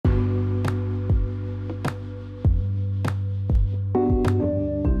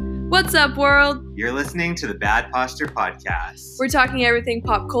What's up, world? You're listening to the Bad Posture Podcast. We're talking everything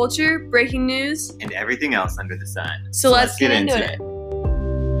pop culture, breaking news, and everything else under the sun. So let's get into it.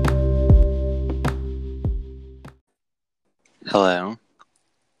 Hello.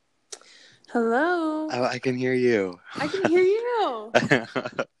 Hello. Oh, I can hear you. I can hear you. Good.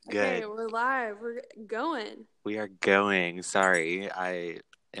 Okay, we're live. We're going. We are going. Sorry, I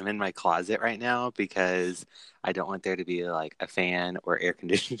am in my closet right now because I don't want there to be like a fan or air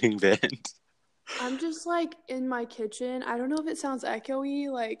conditioning vent. I'm just like in my kitchen. I don't know if it sounds echoey.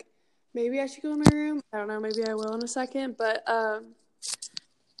 Like maybe I should go in my room. I don't know. Maybe I will in a second. But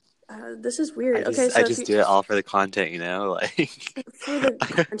this is weird. I just do it all for the content, you know, like for the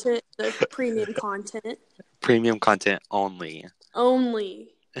content, the premium content. Premium content only.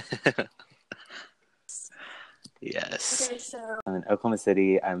 Yes. Okay, so I'm in Oklahoma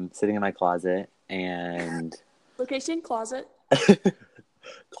City. I'm sitting in my closet and location closet.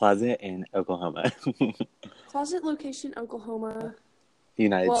 Closet in Oklahoma. Closet location Oklahoma.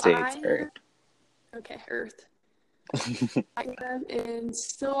 United States. Earth. Okay, Earth. I am in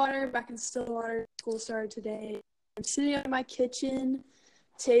Stillwater, back in Stillwater. School started today. I'm sitting at my kitchen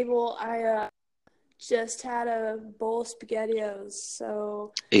table. I just had a bowl of SpaghettiOs,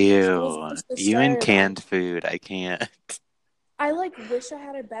 so... Ew. You and canned food. I can't. I, wish I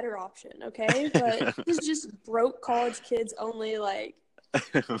had a better option, okay? But this is just broke college kids only,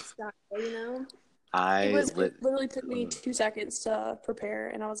 style, you know? It literally took me 2 seconds to prepare,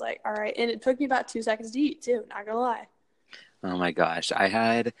 and I was like, all right. And it took me about 2 seconds to eat, too, not gonna lie. Oh, my gosh.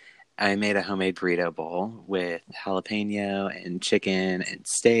 I made a homemade burrito bowl with jalapeno and chicken and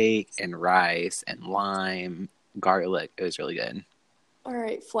steak and rice and lime, garlic. It was really good. All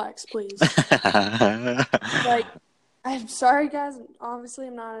right, flex, please. I'm sorry, guys. Obviously,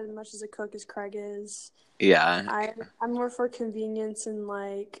 I'm not as much as a cook as Craig is. Yeah. I'm more for convenience and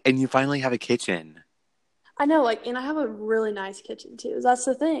And you finally have a kitchen. I know, and I have a really nice kitchen, too. That's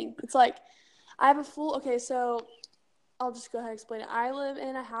the thing. It's I have a full... Okay, so... I'll just go ahead and explain it. I live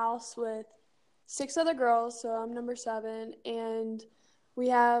in a house with 6 other girls, so I'm number 7, and we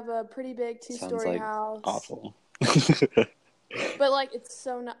have a pretty big 2-story house. Awful. But it's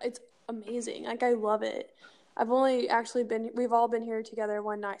it's amazing. I love it. I've only actually we've all been here together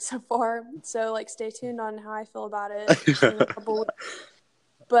one night so far, so stay tuned on how I feel about it in a couple weeks.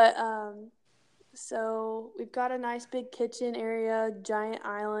 But so we've got a nice big kitchen area, giant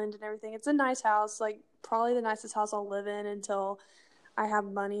island and everything. It's a nice house, probably the nicest house I'll live in until I have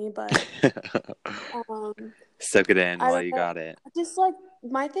money, but soak it in while you got it. Just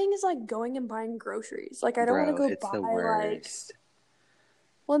my thing is going and buying groceries. I don't want to go it's buy the worst.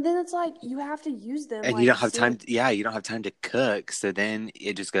 Well, then it's you have to use them, and you don't have time. You don't have time to cook, so then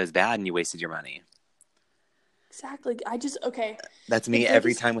it just goes bad, and you wasted your money. Exactly. Okay. That's me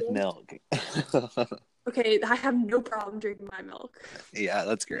every time with milk. Okay, I have no problem drinking my milk. Yeah,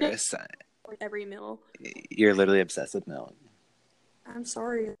 that's gross. Every meal. You're literally obsessed with milk. I'm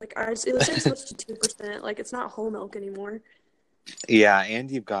sorry. It looks switched to 2%. It's not whole milk anymore. Yeah,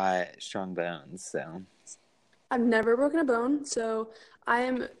 and you've got strong bones, so. I've never broken a bone, so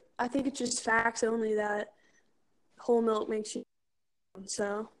I think it's just facts only that whole milk makes you,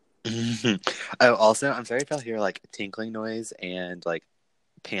 so. Oh, also, I'm sorry if I'll hear a tinkling noise and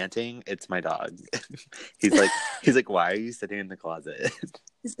panting. It's my dog. he's like, why are you sitting in the closet?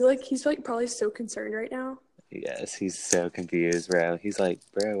 He's probably so concerned right now. Yes, he's so confused, bro. He's like,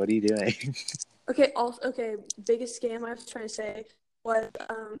 bro, what are you doing? Okay, biggest scam I was trying to say was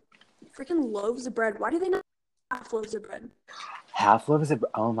freaking loaves of bread. Why do they not have half loaves of bread? Half loaves of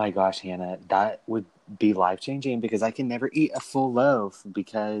bread? Oh my gosh, Hannah, that would be life-changing because I can never eat a full loaf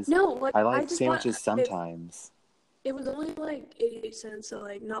because I like sandwiches sometimes. It was only 88 cents, so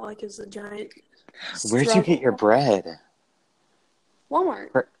not it's a giant Where'd you get your bread?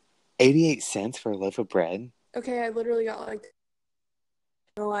 Walmart. For 88 cents for a loaf of bread? Okay, I literally got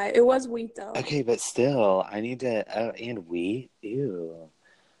no lie. It was wheat though. Okay, but still, I need to and wheat? Ew.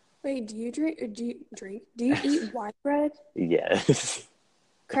 Wait, do you eat white bread? Yes.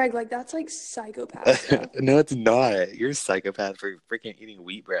 Craig, that's psychopath stuff. No, it's not. You're a psychopath for freaking eating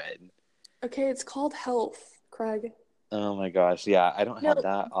wheat bread. Okay, it's called health, Craig. Oh my gosh, yeah, I don't have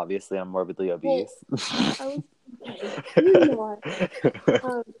that. Obviously, I'm morbidly obese. Well,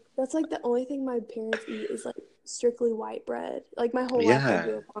 that's the only thing my parents eat is strictly white bread. My whole life I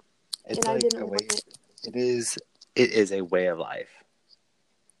grew up on, it's I didn't want it. It is a way of life.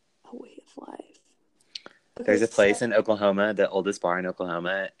 A way of life. Okay, there's a place in Oklahoma, the oldest bar in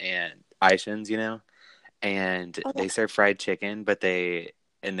Oklahoma, and Ishans, and they serve fried chicken, but they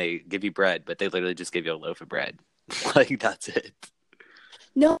give you bread, but they literally just give you a loaf of bread. That's it.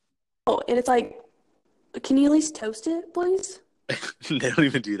 No, Oh, and it's like, can you at least toast it, please? They don't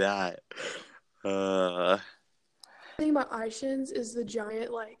even do that. The thing about Aishins is the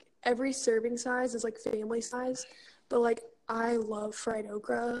giant, like, every serving size is like family size, but like, I love fried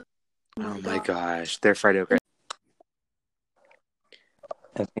okra. Oh Oh my my God. gosh, they're fried okra.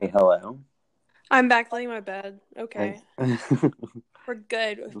 Okay, hello. I'm backlighting my bed. Okay. Hey. We're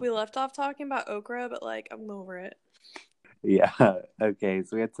good. We left off talking about okra, but like, I'm over it. Yeah. Okay,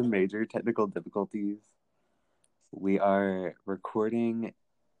 so we had some major technical difficulties. We are recording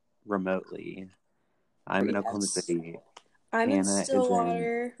remotely. I'm in Oklahoma Yes. City. I'm in Hannah is in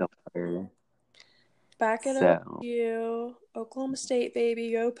Stillwater. Stillwater. Back at So, OU. Oklahoma State,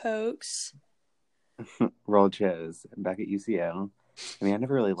 baby. Go Pokes. roll shows. I'm back at UCO. I mean, I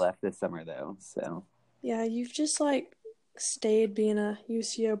never really left this summer though, so. Yeah, you've just like stayed being a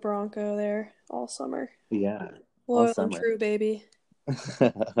UCO Bronco there all summer. Yeah, all Loyal and summer. true, baby.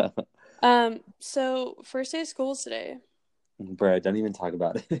 So first day of school is today. Bro, don't even talk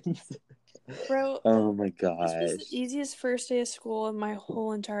about it. Bro, Oh my this was gosh. the easiest first day of school in my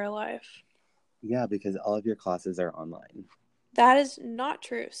whole entire life. Yeah, because all of your classes are online. That is not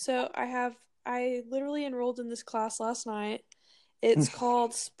true. So I literally enrolled in this class last night. It's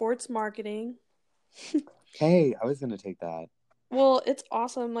called sports marketing. Hey, I was gonna take that. Well, it's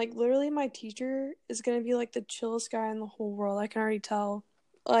awesome. Like literally my teacher is gonna be like the chillest guy in the whole world. I can already tell.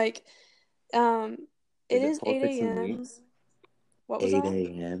 Like, it Is it is full 8 16 a.m. weeks? What was 8 that?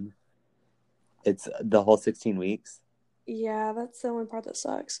 a.m. It's the whole 16 weeks? Yeah, that's the only part that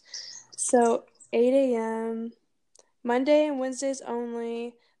sucks. So 8 a.m. Monday and Wednesdays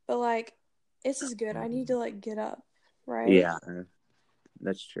only, but like this is good. I need to like get up, right? Yeah,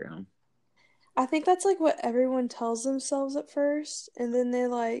 that's true. I think that's like what everyone tells themselves at first, and then they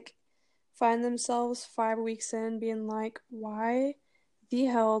like find themselves 5 weeks in being like, why the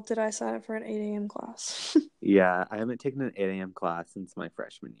hell did I sign up for an 8 a.m. class? Yeah, I haven't taken an 8 a.m. class since my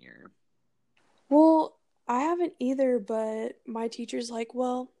freshman year. Well, I haven't either, but my teacher's like,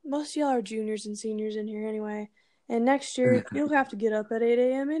 well, most of y'all are juniors and seniors in here anyway, and next year you'll have to get up at 8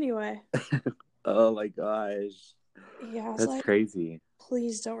 a.m. anyway. Oh my gosh. Yeah, I was That's like, crazy.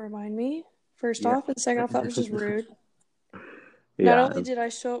 please don't remind me. First Yeah. off, and second off, that was just rude. Not Yeah. only did I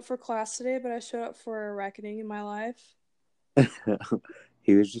show up for class today, but I showed up for a reckoning in my life.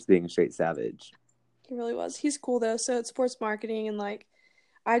 He was just being a straight savage. He really was. He's cool though. So it's sports marketing, and like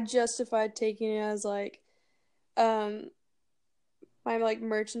I justified taking it as like um my like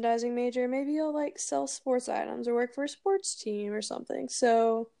merchandising major. Maybe I'll like sell sports items or work for a sports team or something.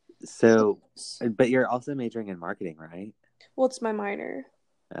 So So, but you're also majoring in marketing, right? well, it's my minor.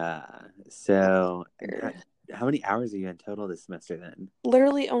 So how many hours are you in total this semester then?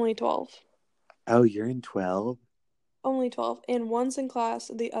 Literally only 12. Oh, you're in 12? Only 12. And one's in class,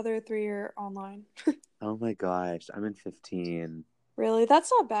 the other three are online. Oh my gosh, I'm in 15. Really?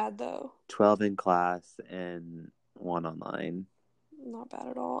 That's not bad though. 12 in class and one online. Not bad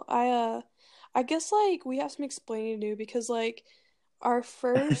at all. I guess like we have some explaining to do because like our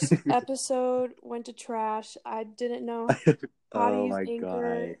first episode went to trash. I didn't know how to Oh use my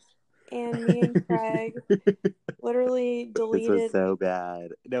Anchor, gosh. and me and Craig literally This was deleted so bad.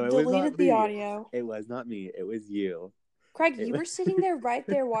 No, it was not deleted the me. audio. It was not me. It was you. Craig, It you was... were sitting there right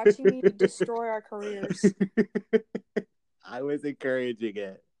there watching me destroy our careers. I was encouraging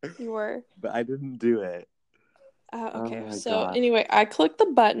it, You were. but I didn't do it. Oh Okay. my So gosh. anyway, I clicked the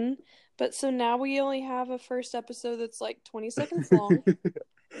button, but so now we only have a first episode that's like 20 seconds long.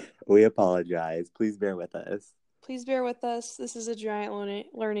 We apologize. Please bear with us. Please bear with us. This is a giant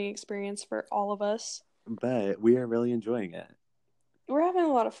learning experience for all of us. But we are really enjoying it. We're having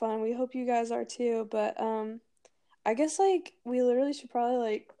a lot of fun. We hope you guys are too. But I guess like we literally should probably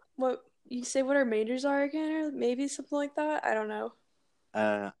like what you say what our majors are again, or maybe something like that. I don't know.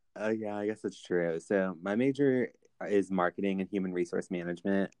 Yeah, I guess that's true. So my major is marketing and human resource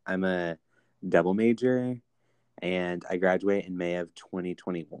management. I'm a double major, and I graduate in May of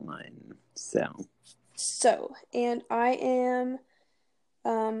 2021. And I am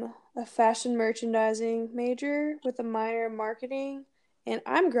a fashion merchandising major with a minor in marketing, and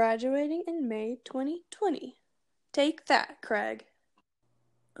I'm graduating in May 2020. Take that, Craig.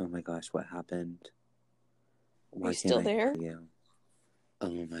 Oh my gosh, what happened? Are you still there? Hear you? Oh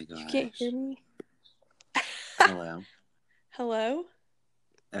my gosh. You can't hear me? Hello? Hello?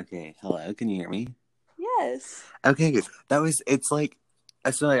 Okay, hello. Can you hear me? Yes. Okay, good. It's like,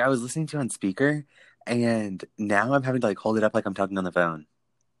 so like I was listening to it on speaker, and now I'm having to like hold it up like I'm talking on the phone.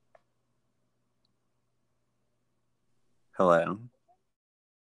 Hello?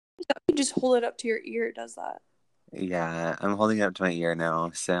 You just hold it up to your ear, it does that. Yeah, I'm holding it up to my ear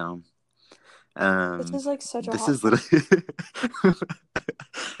now, so This is like such a This hot is literally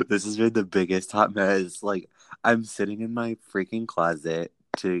this has been the biggest hot mess. Like, I'm sitting in my freaking closet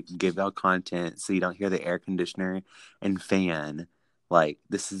to give out content so you don't hear the air conditioner and fan. Like,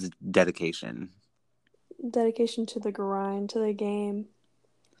 this is dedication. dedication to the grind, to the game,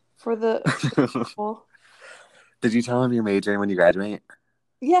 for the people. Did you tell him you're majoring when you graduate?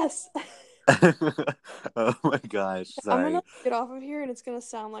 Yes. Oh my gosh, I'm sorry. gonna get off of here and it's gonna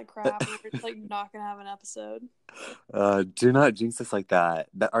sound like crap and we're like not gonna have an episode. Do not jinx us like that.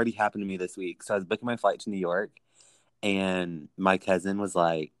 That already happened to me this week. So I was booking my flight to New York, and my cousin was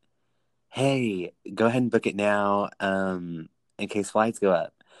like, "Hey, go ahead and book it now, in case flights go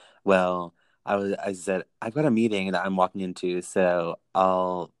up." Well, I said, "I've got a meeting that I'm walking into, so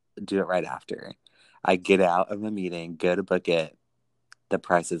I'll do it right after." I get out of the meeting, go to book it. The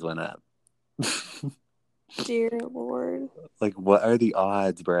prices went up. Dear Lord. Like, what are the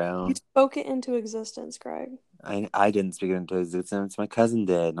odds, bro? You spoke it into existence, Greg. I didn't speak it into existence. My cousin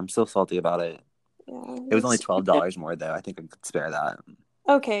did. I'm still salty about it. Yeah. It was only $12 more, though. I think I could spare that.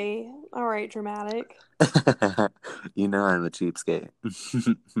 Okay. All right, dramatic. You know I'm a cheapskate.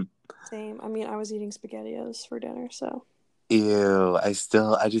 Same. I mean, I was eating SpaghettiOs for dinner, so. Ew, I just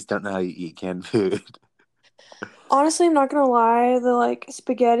don't know how you eat canned food. Honestly, I'm not gonna lie, the like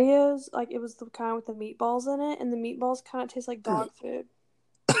SpaghettiOs, like it was the kind with the meatballs in it, and the meatballs kind of taste like dog food.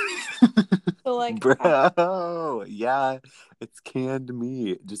 So like, Bro, yeah, it's canned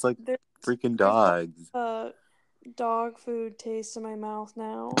meat, just like freaking there's dogs. dog food taste in my mouth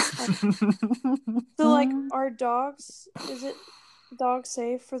now. So like, are dogs? Is it dog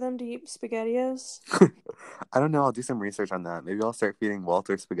safe for them to eat SpaghettiOs? I don't know. I'll do some research on that. Maybe I'll start feeding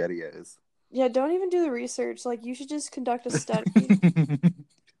Walter SpaghettiOs. Yeah, don't even do the research. Like, you should just conduct a study.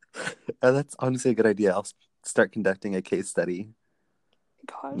 That's honestly a good idea. I'll start conducting a case study.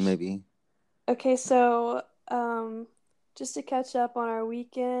 Gosh. Maybe. Okay, so just to catch up on our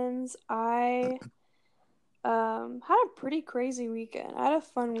weekends, I had a pretty crazy weekend. I had a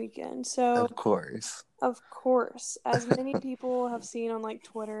fun weekend. So, Of course, as many people have seen on like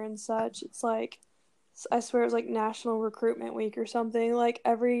Twitter and such, it's like I swear it was like National Recruitment Week or something. Like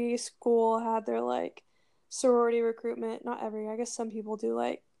every school had their like sorority recruitment. Not every, I guess some people do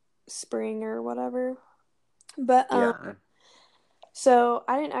like spring or whatever. But yeah. so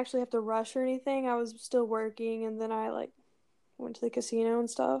I didn't actually have to rush or anything. I was still working, and then I like went to the casino and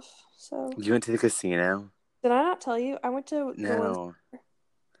stuff. So You went to the casino? did I not tell you? I went to the one. No.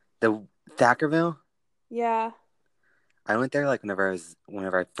 The Thackerville? Yeah. I went there like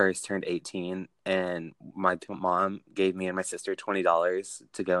whenever I first turned 18, and my mom gave me and my sister $20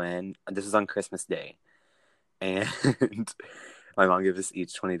 to go in. This was on Christmas Day, and my mom gave us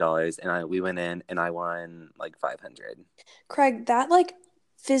each $20, and we went in, and I won like 500. Craig, that like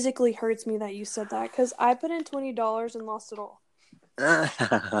physically hurts me that you said that because I put in $20 and lost it all.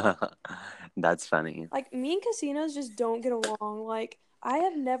 That's funny. Like me and casinos just don't get along. Like I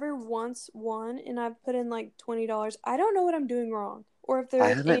have never once won, and I've put in like $20. I don't know what I'm doing wrong, or if I there's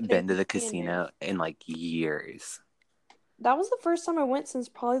haven't anything been to the I can do. casino in like years. That was the first time I went since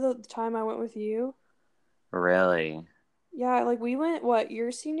probably the time I went with you. Really? Yeah, like we went, what,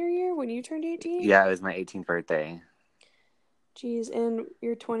 your senior year when you turned 18? Yeah, it was my 18th birthday. Jeez, and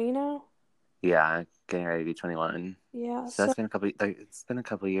you're 20 now? Yeah, getting ready to be 21. Yeah, So that's been it's been a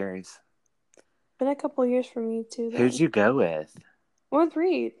couple years. been a couple years for me too then. Who'd you go with? Went with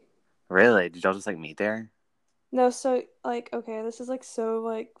Reed. Really? Did y'all just like meet there? No, so like okay, this is like so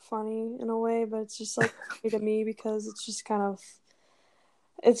like funny in a way, but it's just like funny to me because it's just kind of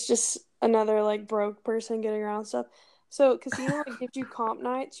it's just another like broke person getting around stuff. So casino like gives you comp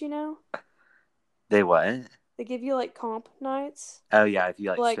nights, you know? They what? They give you like comp nights. Oh yeah, if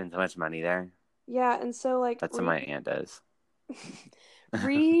you Like spend so much money there. yeah, and so like That's what my aunt does.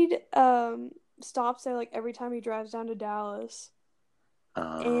 Reed stops there like every time he drives down to Dallas.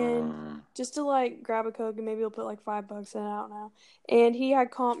 And just to like grab a Coke and maybe he'll put like $5 in it, I don't know. And he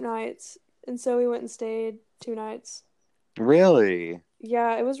had comp nights, and so we went and stayed 2 nights. Really?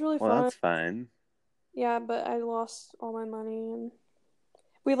 Yeah, it was really fun. Well, that's fun. Yeah, but I lost all my money, and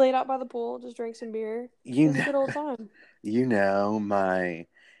we laid out by the pool, just drank some beer. It was a good old time. You know, my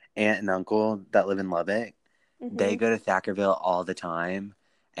aunt and uncle that live in Lubbock, they go to Thackerville all the time.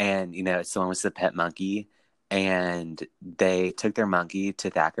 And, you know, someone was the pet monkey. And they took their monkey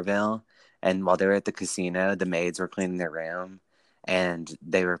to Thackerville. And while they were at the casino, the maids were cleaning their room. And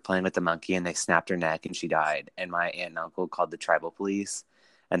they were playing with the monkey, and they snapped her neck, and she died. And my aunt and uncle called the tribal police,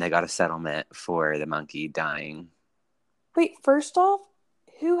 and they got a settlement for the monkey dying. Wait, first off,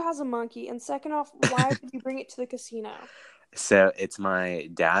 who has a monkey? And second off, why did you bring it to the casino? So it's my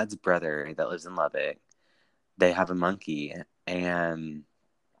dad's brother that lives in Lubbock. They have a monkey, and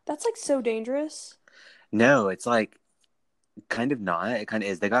That's like so dangerous. no, it's like kind of not. It kind of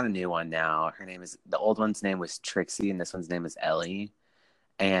is. They got a new one now. The old one's name was Trixie, and this one's name is Ellie.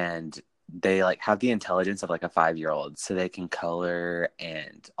 And they like have the intelligence of like a 5-year-old, so they can color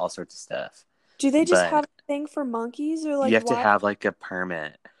and all sorts of stuff. Do they just But have a thing for monkeys or you like have to why? have like a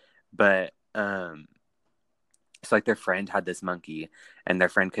permit. But so like their friend had this monkey, and their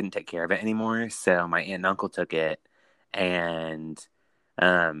friend couldn't take care of it anymore, so my aunt and uncle took it, and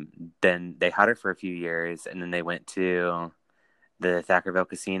then they had her for a few years, and then they went to the Thackerville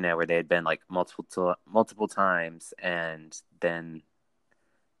Casino where they had been like multiple times, and then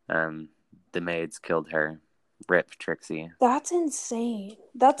um the maids killed her. Rip Trixie. That's insane.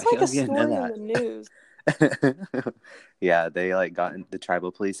 That's like Oh, a you didn't know story in that. the news. Yeah, they like got the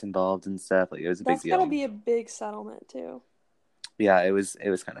tribal police involved and stuff. Like it was a big That's gotta deal. be a big settlement too. Yeah, it was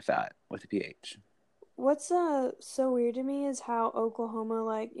kind of fat with a PH. What's so weird to me is how Oklahoma,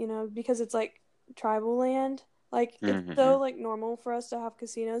 like, because it's like tribal land, like it's Hmm. so like normal for us to have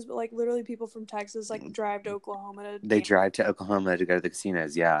casinos, but like literally people from Texas like drive to Oklahoma to They gamble. drive to Oklahoma to go to the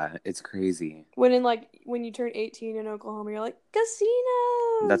casinos. Yeah, it's crazy. When you turn 18 in Oklahoma, you're like, That's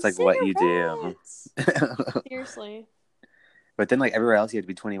casinos, like what you do. cigarettes. Seriously. But then like everywhere else, you had to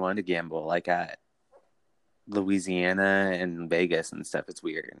be 21 to gamble. Like at Louisiana and Vegas and stuff. It's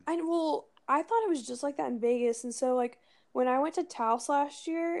weird. I thought it was just like that in Vegas, and so like when I went to Taos last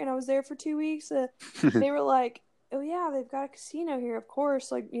year and I was there for 2 weeks, they were like, "Oh yeah, they've got a casino here, of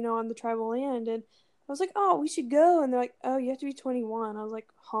course, like on the tribal land." And I was like, "Oh, we should go." And they're like, "Oh, you have to be 21." I was like,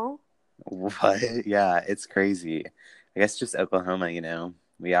 "Huh?" What? Yeah, it's crazy. I guess just Oklahoma,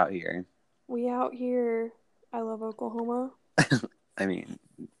 we out here. We out here. I love Oklahoma. I mean,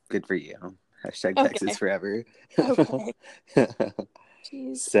 good for you. Hashtag Texas Okay. forever. Okay.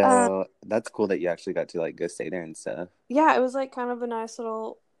 Jeez. So that's cool that you actually got to like go stay there and stuff. Yeah, it was like kind of a nice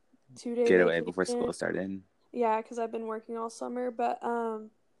little 2 day Get away before vacation. school started. Yeah, because I've been working all summer, but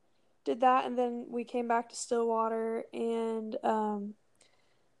did that, and then we came back to Stillwater, and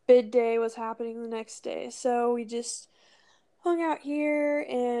bid day was happening the next day, so we just hung out here,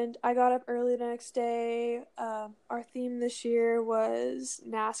 and I got up early the next day. Our theme this year was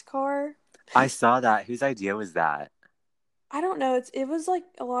NASCAR. I saw that. Whose idea was that? I don't know, it was like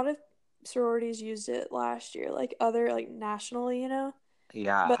a lot of sororities used it last year, like other like nationally,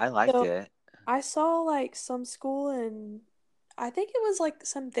 Yeah, but I liked so it. I saw like some school, and I think it was like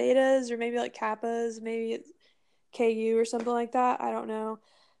some thetas or maybe like kappas, maybe it's KU or something like that. I don't know.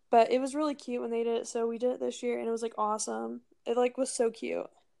 But it was really cute when they did it. So we did it this year and it was like awesome. It like was so cute.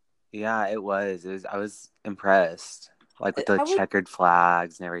 Yeah, it was. I was impressed. Like with the I was checkered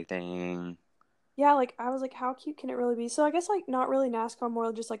flags and everything. Yeah, like I was like, how cute can it really be? So I guess like not really NASCAR,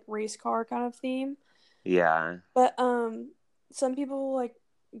 more just like race car kind of theme. Yeah. But some people like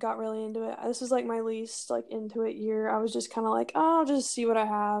got really into it. This was like my least like into it year. I was just kind of like, oh, I'll just see what I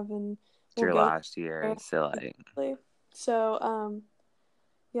have and It's we'll your go last year. there. So like So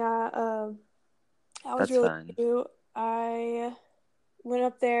yeah, that was that's really fun. cute. I went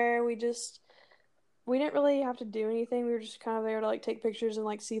up there. We didn't really have to do anything. We were just kind of there to like take pictures and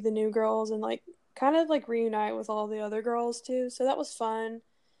like see the new girls and like kind of like reunite with all the other girls too. So that was fun.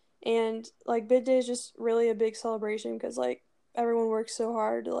 And like bid day is just really a big celebration because like everyone works so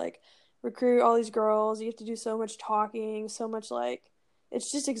hard to like recruit all these girls. You have to do so much talking, so much like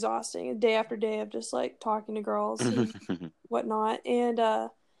it's just exhausting, day after day of just like talking to girls and whatnot. And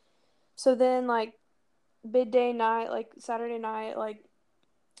so then like bid day night, like Saturday night, like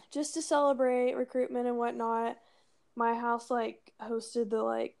just to celebrate recruitment and whatnot, my house like hosted the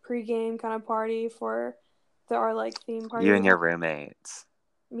like pregame kind of party for our like theme party You we and have. your roommates.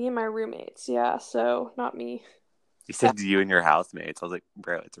 Me and my roommates, yeah, so not me. You Yeah, said you and your housemates. I was like,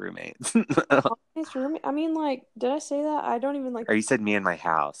 bro, it's roommates. housemate roommate. I mean, like, did I say that? I don't even like. Or you said me and my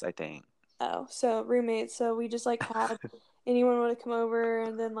house, I think. Oh, so roommates. So we just like had anyone want to come over,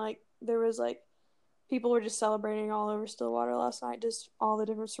 and then like there was like people were just celebrating all over Stillwater last night, just all the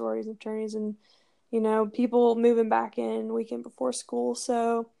different sororities and fraternities, and people moving back in weekend before school.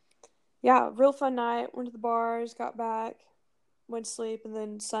 So yeah, real fun night. Went to the bars, got back, went to sleep, and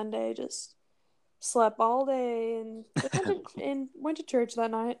then Sunday just slept all day and went to church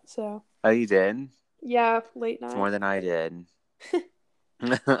that night. So Oh, you did? yeah, late It's night. more than I did.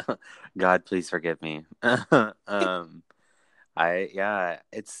 God, please forgive me.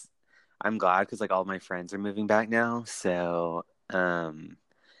 It's I'm glad because like all my friends are moving back now, so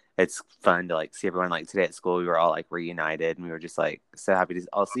it's fun to like see everyone. Like today at school, we were all like reunited, and we were just like so happy to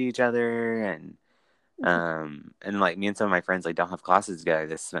all see each other, and And like me and some of my friends like don't have classes together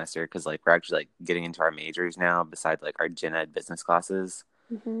this semester because like we're actually like getting into our majors now besides like our gen ed business classes.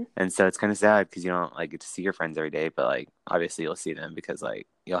 Mm-hmm. And so it's kind of sad because you don't like get to see your friends every day, but like obviously you'll see them because like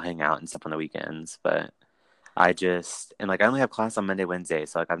you'll hang out and stuff on the weekends. But and like I only have class on Monday, Wednesday,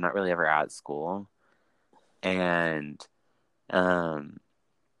 so like I'm not really ever at school. And um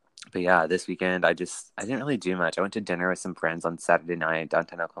but yeah, this weekend I didn't really do much. I went to dinner with some friends on Saturday night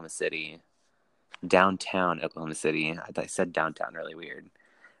downtown Oklahoma City. Downtown Oklahoma City. I said downtown really weird.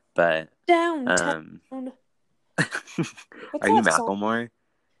 But Downtown. What's are you that song? Macklemore?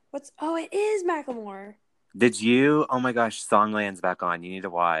 Oh, it is Macklemore. Did you? Oh my gosh, Songland's back on. You need to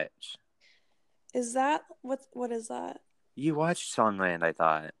watch. Is that what is that? You watched Songland, I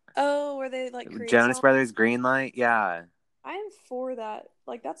thought. Oh, where they like create Jonas songs? Brothers Greenlight? Yeah. I am for that.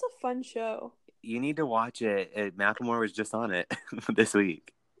 Like that's a fun show. You need to watch it. Macklemore was just on it this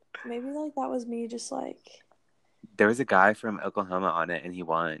week. Maybe like that was me just like, There was a guy from Oklahoma on it and he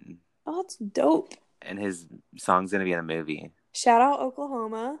won. oh, that's dope. And his song's gonna be in a movie. Shout out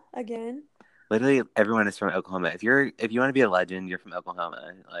Oklahoma again. Literally everyone is from Oklahoma. If you want to be a legend, you're from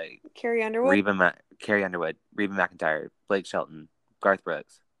Oklahoma. Like Carrie Underwood. Carrie Underwood, Reba McEntire, Blake Shelton, Garth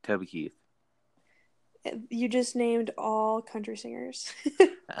Brooks, Toby Keith. You just named all country singers.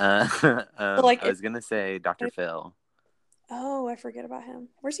 I was gonna say Dr. Phil. Oh, I forget about him.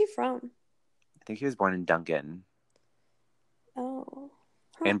 Where's he from? I think he was born in Duncan. Oh.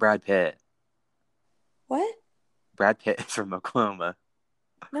 Huh. And Brad Pitt. What? Brad Pitt is from Oklahoma.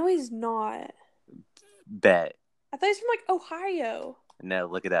 No, he's not. Bet. I thought he's from like Ohio. No,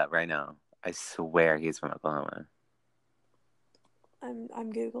 look it up right now. I swear he's from Oklahoma.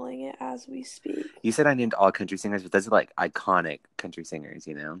 I'm Googling it as we speak. You said I named all country singers, but those are like iconic country singers,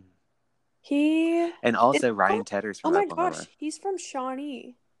 you know? And also Ryan Tedder's from Oklahoma. Oh my gosh, he's from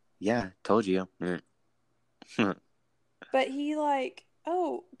Shawnee. Yeah, told you. But he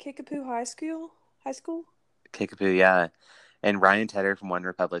Kickapoo High School? Kickapoo, yeah. And Ryan Tedder from One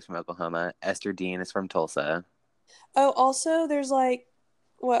Republic from Oklahoma. Esther Dean is from Tulsa. Oh, also there's like,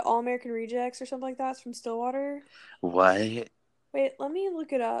 All American Rejects or something like that. It's from Stillwater. What? Wait, let me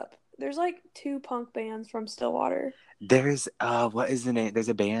look it up. There's like 2 punk bands from Stillwater. There's what is the name? There's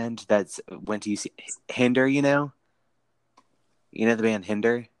a band that's went to UC Hinder, you know? You know the band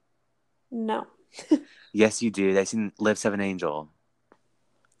Hinder? No. Yes, you do. They sing Lips of an Angel.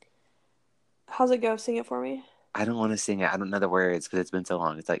 How's it go? Sing it for me. I don't want to sing it. I don't know the words because it's been so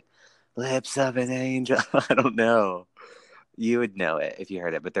long. It's like Lips of an Angel. I don't know. You would know it if you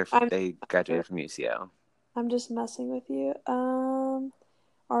heard it, but they graduated from UCO. I'm just messing with you.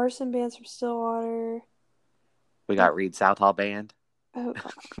 Arson bands from Stillwater. We got Reed Southall Band. Oh,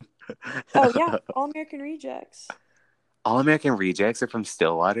 God. Oh, yeah. All American Rejects. All American Rejects are from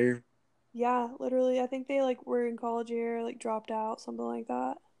Stillwater? Yeah, literally. I think they like were in college here, like dropped out, something like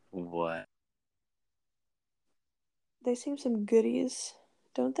that. What? They seem some goodies,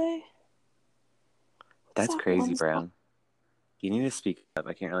 don't they? That's crazy, bro. You need to speak up.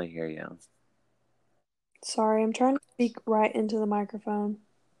 I can't really hear you. Sorry, I'm trying to speak right into the microphone.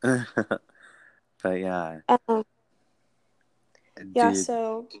 But yeah. Yeah, dude,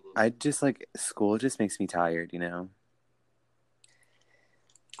 so I just like school just makes me tired, you know?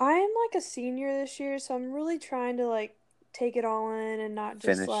 I'm like a senior this year, so I'm really trying to like take it all in and not just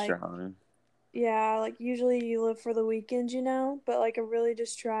finish like strong. Yeah, like usually you live for the weekend, you know, but like I'm really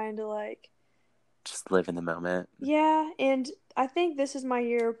just trying to like just live in the moment. Yeah, and I think this is my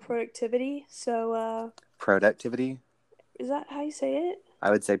year of productivity, so productivity? Is that how you say it? I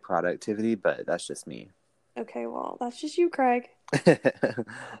would say productivity, but that's just me. Okay, well, that's just you, Craig. I've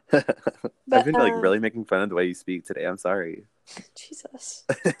been like really making fun of the way you speak today. I'm sorry. Jesus.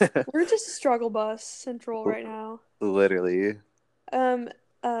 We're just struggle bus central right now. Literally.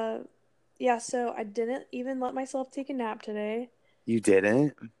 Yeah, so I didn't even let myself take a nap today. You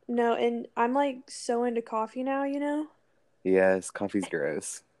didn't? No, and I'm like so into coffee now, you know? Yes, coffee's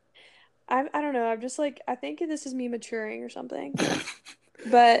gross. I don't know. I'm just like, I think this is me maturing or something.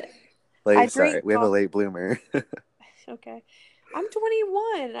 But sorry, we have a late bloomer. Okay. I'm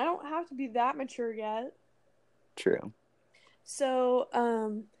 21. I don't have to be that mature yet. True. So,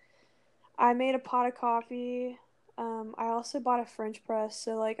 I made a pot of coffee. I also bought a French press,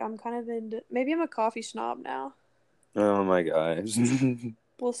 so like I'm kind of into maybe I'm a coffee snob now. Oh my gosh.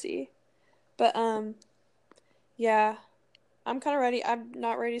 We'll see. But yeah. I'm kind of ready. I'm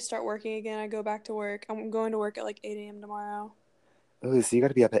not ready to start working again. I go back to work. I'm going to work at like 8 a.m. tomorrow. Oh, so you got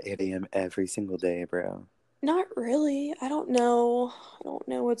to be up at 8 a.m. every single day, bro. Not really. I don't know.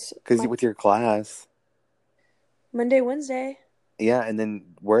 What's... Because with your class. Monday, Wednesday. Yeah, and then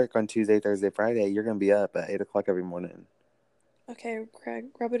work on Tuesday, Thursday, Friday. You're gonna be up at 8 o'clock every morning. Okay, Craig,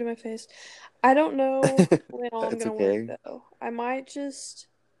 rub it in my face. I don't know when all I'm That's gonna work okay. though.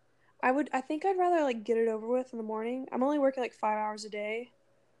 I think I'd rather like get it over with in the morning. I'm only working like 5 hours a day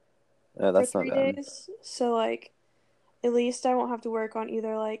for That's not three bad. days. So like at least I won't have to work on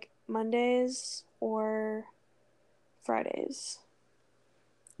either like Mondays or Fridays.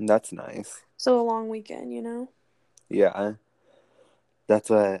 That's nice. So a long weekend, you know? Yeah, that's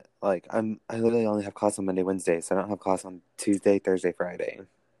what like I literally only have class on Monday, Wednesday, so I don't have class on Tuesday, Thursday, Friday.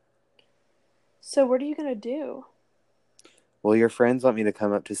 So what are you gonna do? Well, your friends want me to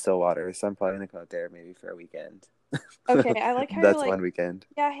come up to Stillwater, so I'm probably gonna come up there maybe for a weekend. Okay, I like how you're That's like, one weekend.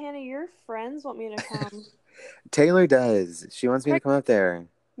 yeah, Hannah, your friends want me to come. Taylor does. She wants me to Craig, come up there.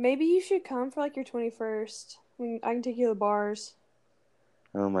 maybe you should come for like your 21st. I can take you to the bars.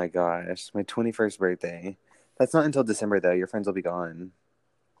 Oh my gosh, my 21st birthday. That's not until December though. Your friends will be gone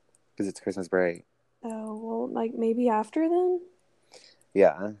because it's Christmas break. Oh, well, like maybe after then?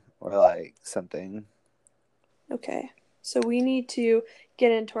 Yeah, or like something. Okay. So we need to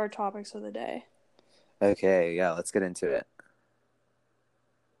get into our topics of the day. Okay, yeah, let's get into it.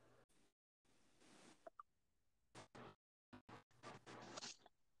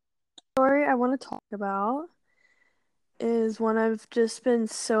 Story I want to talk about is one I've just been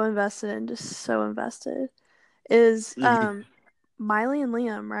so invested in, just so invested, is Miley and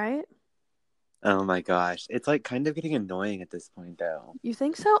Liam, right? Oh my gosh, it's like kind of getting annoying at this point though. You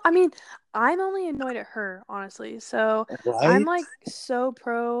think so? I mean, I'm only annoyed at her, honestly. So I'm Right? like so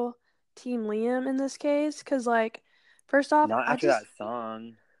pro Team Liam in this case because, like, first off, Not after that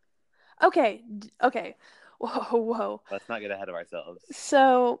song. okay, okay, whoa, whoa. Let's not get ahead of ourselves.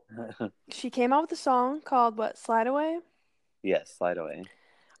 So she came out with a song called what? Slide Away. Yes, Slide Away.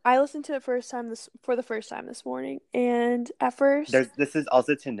 I listened to it for the first time this morning, and at first, This is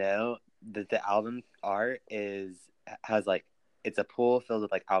also to know that the album art has like it's a pool filled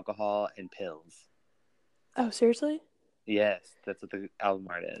with like alcohol and pills. oh, seriously? Yes, that's what the album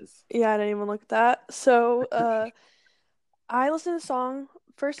art is. Yeah, I didn't even look at that. So, I listened to the song.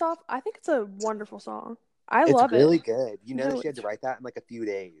 First off, I think it's a wonderful song. I It's love it. really good. You know that No, she had to write that in like a few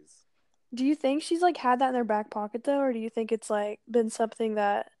days. do you think she's like had that in their back pocket though, or do you think it's like been something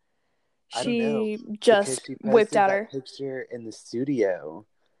that I don't know she because just she whipped posted at that her? picture in the studio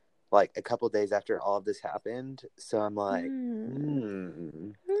like a couple days after all of this happened. So I'm like, Hmm. hmm.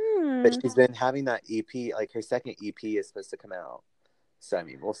 But Hmm. she's been having that EP, like her second EP is supposed to come out. So I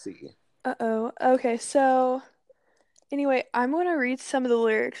mean, we'll see. Uh-oh. Okay, so anyway, I'm gonna read some of the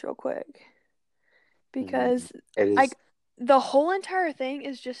lyrics real quick Mhm. because It like is. the whole entire thing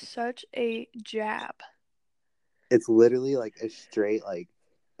is just such a jab. It's literally like a straight like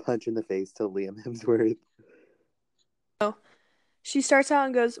punch in the face to Liam Hemsworth. She starts out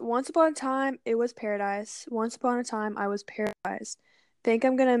and goes, "Once upon a time, it was paradise. Once upon a time, I was paralyzed. Think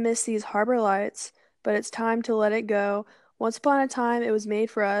I'm gonna miss these harbor lights, but it's time to let it go. Once upon a time, it was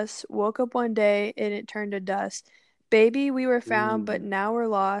made for us. Woke up one day and it turned to dust. Baby, we were found, but Mm, now we're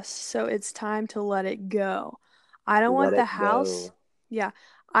lost, so it's time to let it go. I don't let want the it house. go. Yeah,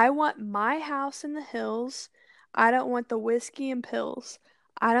 I want my house in the hills. I don't want the whiskey and pills.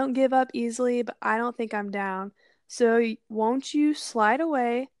 I don't give up easily, but I don't think I'm down. So won't you slide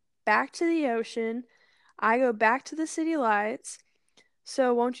away back to the ocean? I go back to the city lights.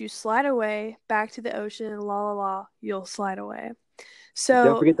 So won't you slide away back to the ocean? La la la, you'll slide away. Don't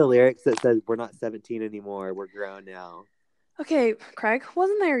So, forget the lyrics that says we're not 17 anymore. We're grown now. okay, Craig,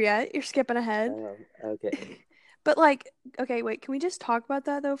 wasn't there yet. You're skipping ahead. Okay. But like, okay, wait, can we just talk about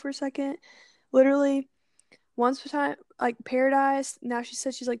that though for a second? Literally, once upon a time, like paradise. Now she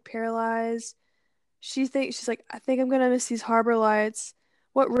says she's like paralyzed. She's like, I think I'm gonna miss these harbor lights.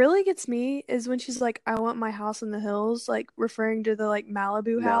 What really gets me is when she's like, I want my house in the hills, like referring to the like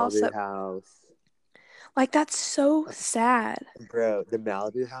Malibu house. Malibu That house. like that's so sad. Bro, the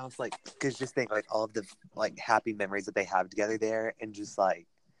Malibu house, like, cause just think like all of the like happy memories that they have together there, and just like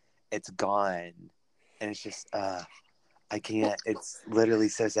it's gone, and it's just I Well, can't. It's literally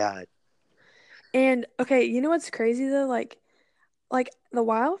so sad. and okay, you know what's crazy though? Like the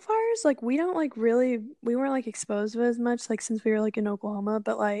wildfires, like we don't like really we weren't like exposed to it as much like since we were like in Oklahoma,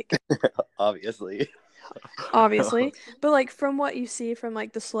 but like Obviously. obviously, but like from what you see from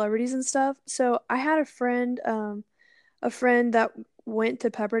like the celebrities and stuff. So I had a friend that went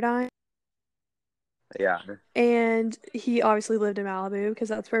to Pepperdine. Yeah. And he obviously lived in Malibu because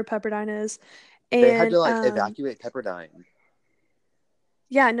that's where Pepperdine is. They had And to like evacuate Pepperdine.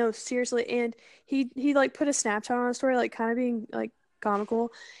 yeah, no, seriously. And he like put a Snapchat on a story, like kind of being like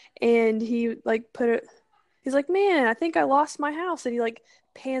comical, and he like put it. He's like, man, I think I lost my house. And he like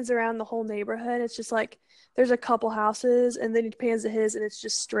pans around the whole neighborhood. It's just like there's a couple houses, and then he pans to his, and it's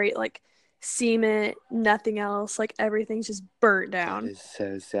just straight like cement, nothing else. Like everything's just burnt That down. is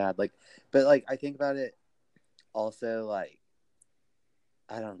so sad. Like, but like I think about it also, like,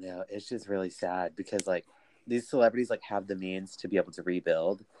 I don't know, it's just really sad because like these celebrities like have the means to be able to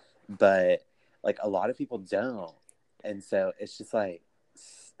rebuild, but like a lot of people don't. And so it's just like,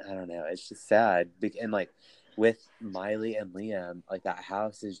 I don't know, it's just sad. And like with Miley and Liam, like that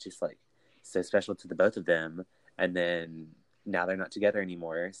house is just like so special to the both of them. And then now they're not together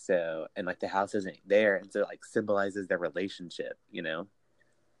anymore. So, and like the house isn't there. And so it like symbolizes their relationship, you know?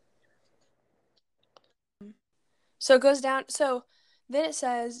 So it goes down. So then it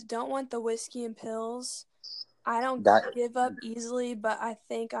says, don't want the whiskey and pills. I don't That give up easily, but I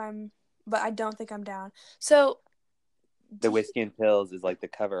don't think I'm down. So, the whiskey and pills is like the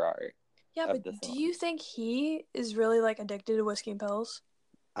cover art yeah, of but the do song. you think he is really like addicted to whiskey and pills?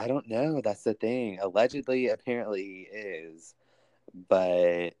 I don't know. That's the thing. Allegedly, apparently he is,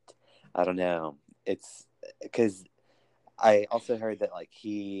 but I don't know. It's because I also heard that like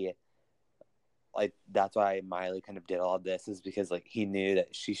he, like that's why Miley kind of did all of this is because like he knew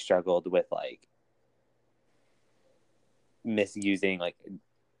that she struggled with like misusing like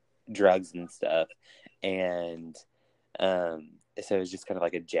drugs and stuff, and so it was just kind of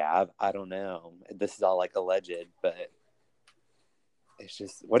like a jab. I don't know. This is all like alleged, but it's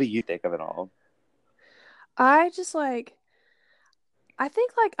just, what do you think of it all? I just like, I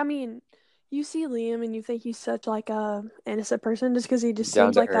think like, I mean, you see Liam and you think he's such like a innocent person just because he just Down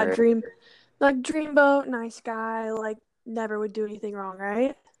seems to like that earth. dreamboat, nice guy, like never would do anything wrong,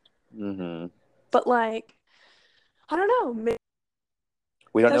 right? Mm-hmm. But like, I don't know,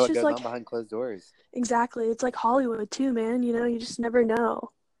 We don't know that's what just goes like on behind closed doors. exactly. It's like Hollywood too, man. You know, you just never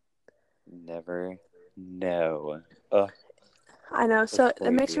know. Never know. Ugh, I know. that's So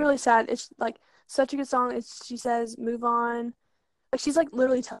it makes me crazy. really sad. It's like such a good song. She says, "Move on." Like she's like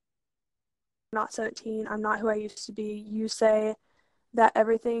literally telling me, "I'm not 17. I'm not who I used to be. You say that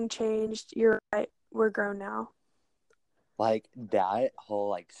everything changed. You're right. We're grown now." Like that whole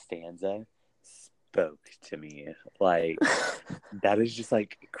like stanza spoke to me. Like that is just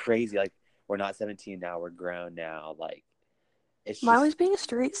like crazy. Like we're not 17 now, we're grown now. Like it's Miley's just being a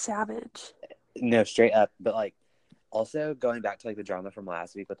straight savage. no straight up. But like also going back to like the drama from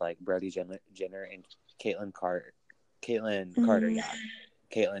last week with like Brody Jenner and Caitlyn Carter. Caitlyn Carter, Mm. yeah.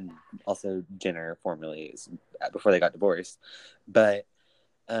 Caitlyn also Jenner formerly is before they got divorced. But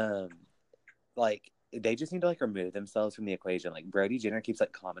um like they just need to like remove themselves from the equation. Like Brody Jenner keeps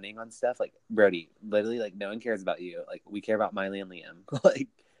like commenting on stuff. Like Brody, literally, like no one cares about you. Like we care about Miley and Liam. Like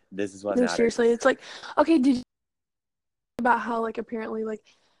this is what No, seriously, matters. it's like, okay, did you about how like apparently like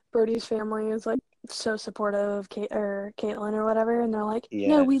Brody's family is like so supportive of Caitlyn or whatever, and they're like,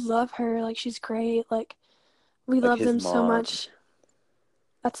 no, we Yes, love her, like she's great, like we like love his them so mom. much.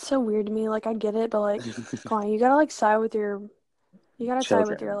 That's so weird to me. Like I get it, but like, come on, you gotta like you gotta side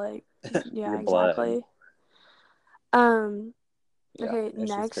with your Children, like, your yeah, blood. exactly. Um, Yeah, okay, it's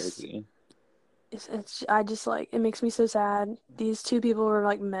just next, crazy. it's I just like it makes me so sad. These two people were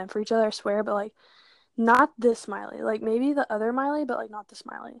like meant for each other, I swear, but like not this Smiley. Like maybe the other Miley, but like not the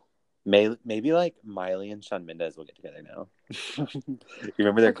Smiley. Maybe like Miley and Shawn Mendes will get together now. You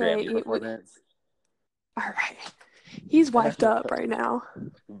remember their Okay, Grammy performance? all right. He's wifed up right now.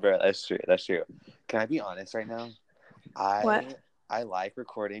 Bro, that's true. That's true. Can I be honest right now? What? I like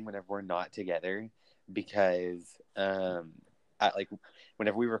recording whenever we're not together because I like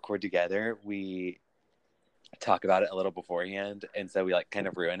whenever we record together, we talk about it a little beforehand, and so we like kind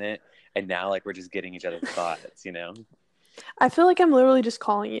of ruin it. And now like we're just getting each other's thoughts, you know? I feel like I'm literally just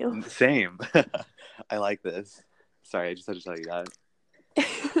calling you. Same. I like this. Sorry, I just had to tell you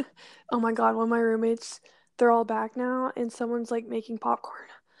Oh my god, one of my roommates, they're all back now, and someone's like making popcorn.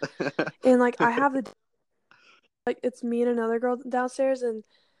 that. And like I have like it's me and another girl downstairs, and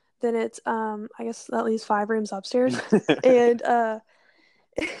then it's I guess that leaves 5 rooms upstairs. And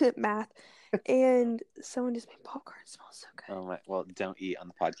math. And someone just made popcorn. It smells so good. Oh my! Well, don't eat on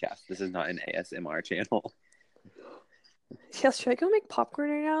the podcast. This is not an ASMR channel. Yeah, should I go make popcorn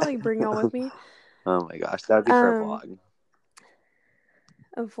right now? Like bring y'all with me? Oh my gosh, that would be for a Um, vlog.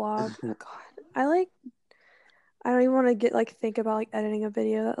 a vlog. Oh god. I don't even want to get like think about like editing a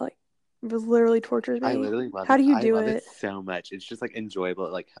video that like literally tortures I me. literally love How it. do you I do love it it? so much. It's just like enjoyable.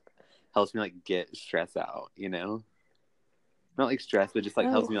 It like helps me like get stress out, you know? Not like stress, but just like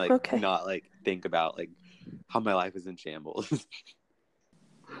helps Oh, me like okay. not like think about like how my life is in shambles.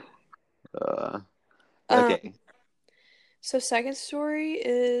 uh, Um, okay. so second story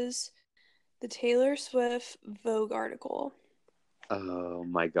is the Taylor Swift Vogue article. Oh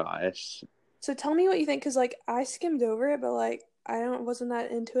my gosh. So tell me what you think, because like I skimmed over it, but like wasn't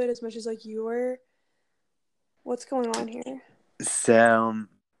that into it as much as like you were. What's going on here? So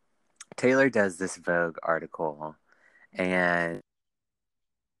Taylor does this Vogue article, and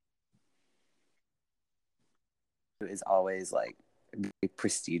it is always like very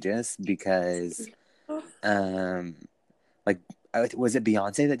prestigious because like was it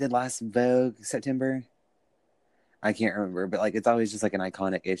Beyonce that did last Vogue September? I can't remember, but like it's always just like an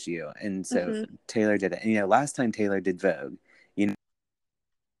iconic issue, and so Taylor did it. And last time Taylor did Vogue,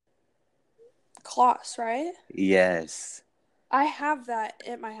 Kloss, right? yes, I have that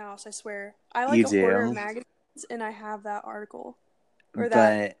at my house, I swear. I like you a hoarder of do, magazines, and I have that article. Or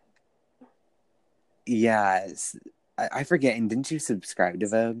that. but yeah, I forget. And didn't you subscribe to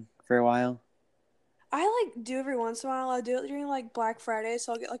Vogue for a while? I like do every once in a while. I do it during like Black Friday,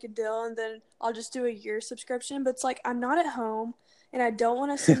 so I'll get like a deal, and then I'll just do a year subscription. But it's like I'm not at home, and I don't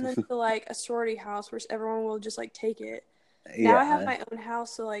want to send them to like a sorority house where everyone will just like take it. Now I have Yeah, my own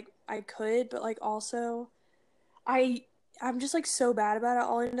house, so like I could, but like also I'm just like so bad about it.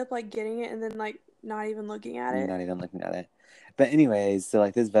 I'll end up like getting it and then like not even looking at it. not even looking at it. But anyways, so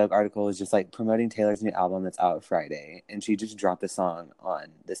like this Vogue article is just like promoting Taylor's new album that's out Friday, and she just dropped a song on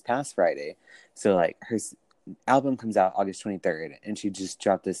this past Friday. So like her album comes out August 23rd, and she just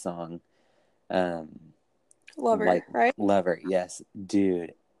dropped this song. Lover, like right? Lover, yes,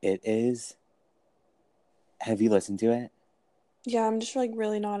 dude, it is. Have you listened to it? Yeah, I'm just like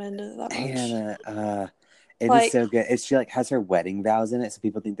really not into it that much. Hannah, it is Like, so good. She like has her wedding vows in it, so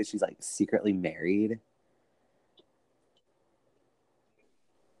people think that she's like secretly married.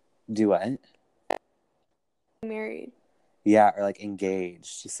 Do what? married. Yeah, or like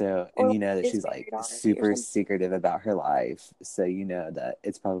engaged. So, Or and you know that is she's like married already or super something. secretive about her life. So you know that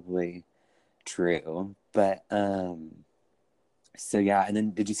it's probably true. But so yeah, and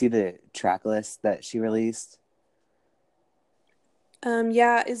then did you see the track list that she released?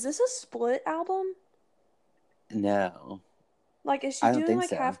 Yeah, is this a split album? No. Like, is she I don't doing think like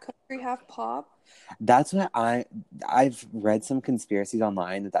so. half country, half pop? That's what I've read some conspiracies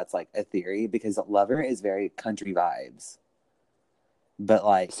online that's like a theory because Lover is very country vibes. But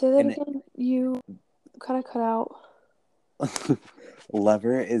like Say that again. You kind of cut out.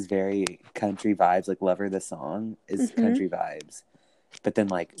 Lover is very country vibes. Like Lover the song is country vibes. But then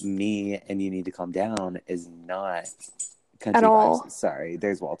like Me and You Need to Calm Down is not country At all. vibes. Sorry,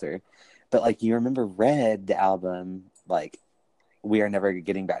 there's Walter. But like you remember Red, the album, like We Are Never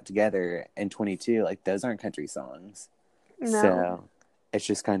Getting Back Together and 22, like those aren't country songs. No. So it's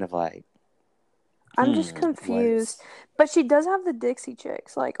just kind of like I'm just confused. But she does have the Dixie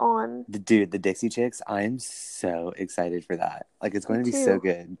Chicks like on. the Dixie Chicks. I'm so excited for that. Like it's going to be so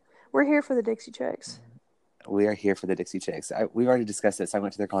good. We're here for the Dixie Chicks. We are here for the Dixie Chicks. We've already discussed this. I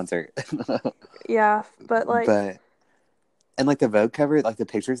went to their concert. Yeah, but like, and like the Vogue cover, like the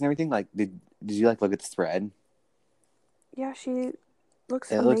pictures and everything. Like, did you like look at the spread? yeah, she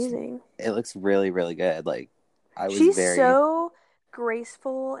looks amazing. It looks really, really good. Like, She's so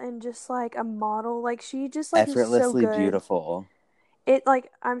graceful and just like a model. Like she just like is so effortlessly good. beautiful. It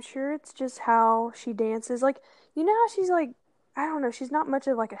like I'm sure it's just how she dances. Like you know how she's like I don't know. She's not much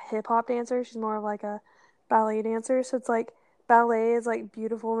of like a hip hop dancer. She's more of like a ballet dancer. So it's like ballet is like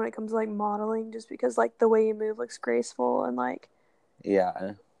beautiful when it comes to like modeling, just because like the way you move looks graceful and like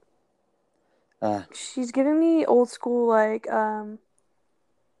Yeah. she's giving me old school like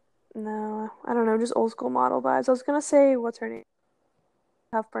no, I don't know, just old school model vibes. I was gonna say what's her name?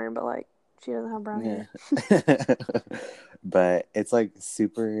 Half burn, but like she doesn't have brown hair. But it's like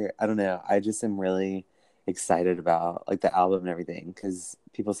super. I don't know. I just am really excited about like the album and everything because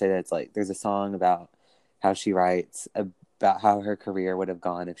people say that it's like there's a song about how she writes about how her career would have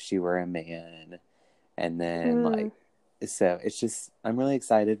gone if she were a man, and then like so it's just I'm really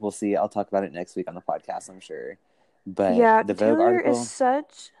excited. We'll see. I'll talk about it next week on the podcast, I'm sure. But Yeah, the Vogue Taylor article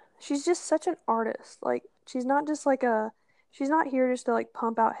she's just such an artist. Like she's not just like she's not here just to like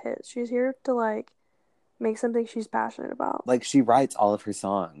pump out hits. She's here to like make something she's passionate about. like she writes all of her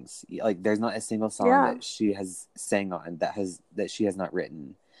songs. Like there's not a single song Yeah. that she has sang on that she has not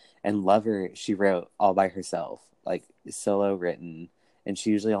written. And Lover she wrote all by herself, like solo written, and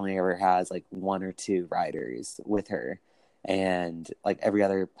she usually only ever has like one or two writers with her. And like every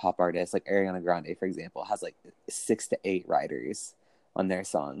other pop artist, like Ariana Grande for example, has like 6 to 8 writers on their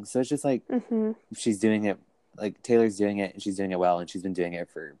songs. So it's just like she's doing it, like Taylor's doing it and she's doing it well, and she's been doing it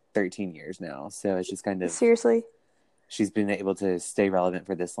for 13 years now. So it's just kind of seriously, she's been able to stay relevant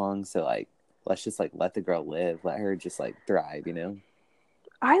for this long. So like let's just like let the girl live, let her just like thrive, you know.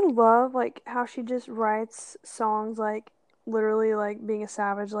 I love like how she just writes songs like literally like being a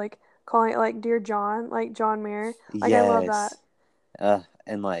savage, like calling it like Dear John, like John Mayer. Like I love that. Yes.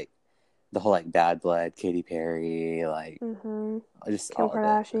 And like the whole like Bad Blood, Katy Perry, like Mm-hmm. just Kim all of it.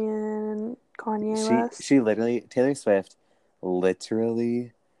 Kardashian and Kanye She West. she literally Taylor Swift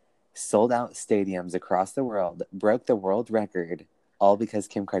literally sold out stadiums across the world, broke the world record, all because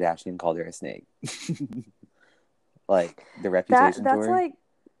Kim Kardashian called her a snake. Like the Reputation That's tour. like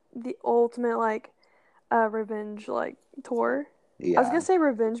the ultimate like revenge like tour. I was gonna Yeah. say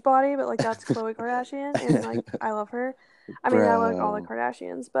revenge body, but like that's Khloe Kardashian and like I love her. I mean I like all the Bro,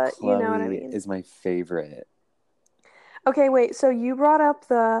 Kardashians, but you know what I Chloe mean. is my favorite. Okay, wait, so you brought up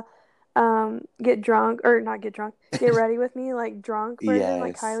the get drunk or not get drunk, get ready with me like drunk version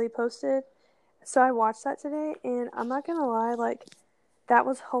like Yes. Kylie posted. So I watched that today and I'm not gonna lie, like that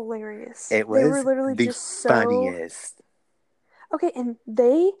was hilarious. It They were was literally the just so funniest. okay, and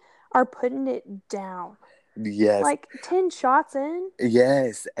they are putting it down. Yes. Like 10 shots in.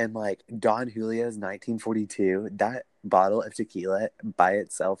 Yes. And like Don Julio's 1942, that bottle of tequila by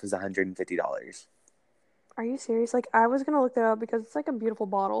itself is $150. Are you serious? Like I was gonna look that up because it's like a beautiful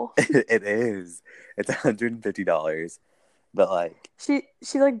bottle. It is. It's $150. But like She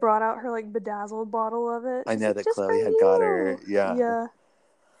like brought out her like bedazzled bottle of it. I She's know like that just for Chloe had got her. you. Yeah. Yeah.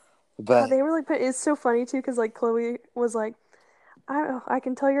 God, But they were like, it's so funny too because like Chloe was like, I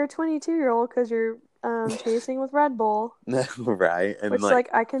can tell you're a 22-year-old because you're chasing with Red Bull, right. And which like like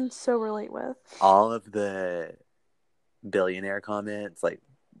I can so relate with. all of the billionaire comments, like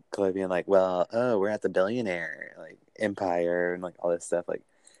Chloe being like, well, oh, we're at the billionaire like empire and like all this stuff. Like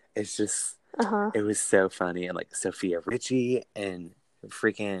it's just Uh-huh. it was so funny. And like Sophia Richie and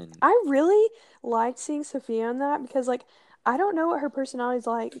freaking I really liked seeing Sophia on that because like I don't know what her personality's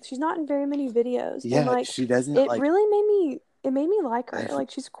like. She's not in very many videos and yeah, like she doesn't it like really made me like I her.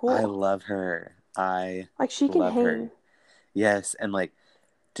 Like she's I cool. love her. I Like she can love hang. her. Yes, and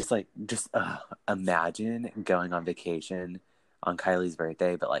just imagine going on vacation on Kylie's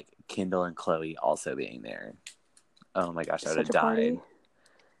birthday, but like Kendall and Chloe also being there. Oh my gosh, I would have Such a died. party.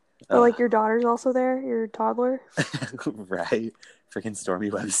 But like your daughter's also there, your toddler. Right? Freaking Stormy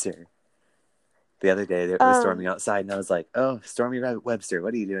Webster. The other day it was storming Um, outside, and I was like, "Oh, Stormy Webster,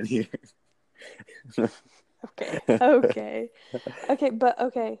 what are you doing here?" okay. Okay. Okay, but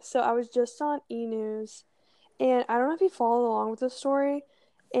okay, so I was just on E News and I don't know if you followed along with the story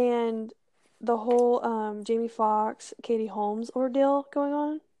and the whole Jamie Foxx, Katie Holmes ordeal going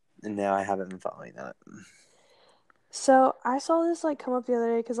on. No, I haven't been following that. So I saw this like come up the other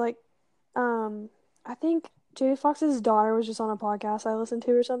day because like um I think Jamie Foxx's daughter was just on a podcast I listened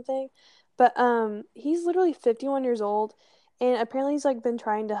to or something. But he's literally 51 years old and apparently he's like been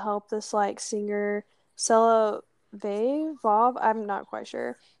trying to help this like singer Sela Vav, I'm not quite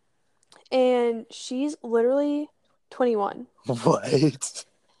sure. And she's literally 21. What?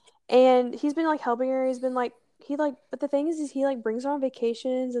 And he's been like helping her. He's been like he like but the thing is he like brings her on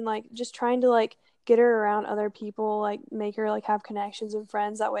vacations and like just trying to like get her around other people, like make her like have connections and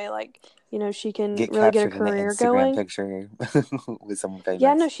friends that way like, you know, she can Get really get a captured in an career Instagram going. picture with someone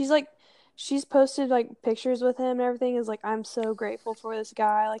Yeah, no, famous. she's posted like pictures with him and everything is like I'm so grateful for this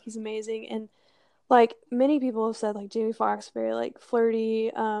guy, like he's amazing and like many people have said like Jamie Foxx very like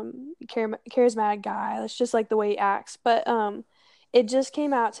flirty, charismatic guy. That's just like the way he acts. But it just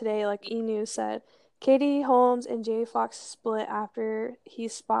came out today, like E News said, Katie Holmes and Jamie Foxx split after he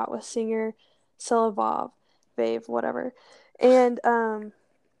spot with singer Solovov, Vave, whatever. And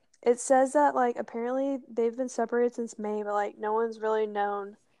it says that like apparently they've been separated since May, but like no one's really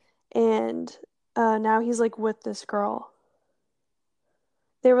known. And now he's like with this girl.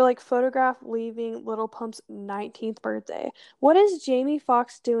 They were like photographed leaving Little Pump's 19th birthday. What is Jamie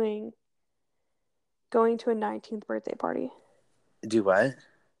Foxx doing going to a 19th birthday party? Do what?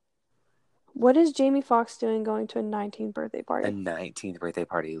 What is Jamie Foxx doing going to a 19th birthday A party? 19th birthday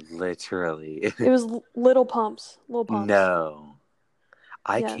party, literally. It was Little Pumps. Little Pumps. No.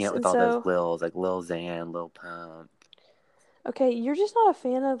 I Yes. can't with And all those so, Lils, like Lil Xan, Lil Pump. okay, you're just not a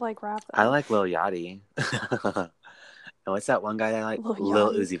fan of like rap I then. like Lil Yachty. And what's that one guy that I like? Lil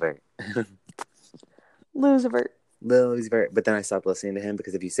Lil Yachty. Uzi Vert. Lucifer. Lil Uzi Vert. But then I stopped listening to him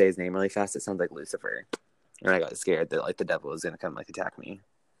because if you say his name really fast, it sounds like Lucifer. And I got scared that like the devil was gonna come like attack me.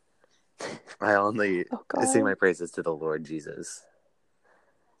 I only Oh sing God. my praises to the Lord Jesus.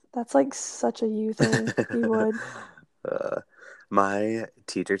 That's like such a you thing. You would. My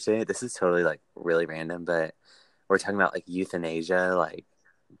teacher today, this is totally like really random, but we're talking about like euthanasia, like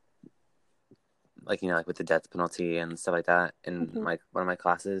you know, like with the death penalty and stuff like that in Mhm. my one of my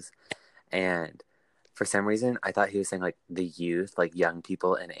classes. And For some reason, I thought he was saying like the youth, like young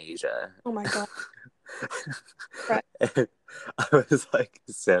people in Asia. Oh my god. Right. And I was like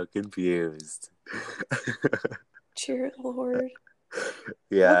so confused. Dear Lord.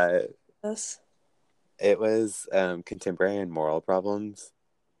 Yeah, This. it was contemporary and moral problems.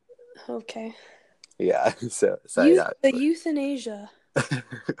 Okay. Yeah, so sorry. The youth in Asia.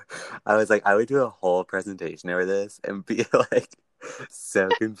 I was like, I would do a whole presentation over this and be like so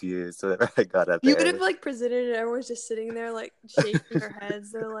confused whenever I got up You would there. have like presented it, everyone's just sitting there like shaking their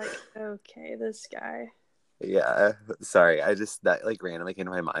heads. They're like, okay, this guy. Yeah, sorry. I just that like randomly came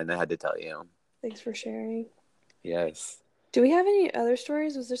to my mind. I had to tell you. Thanks for sharing. Yes. Do we have any other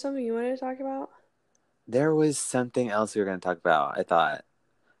stories? Was there something you wanted to talk about? There was something else we were going to talk about. I thought.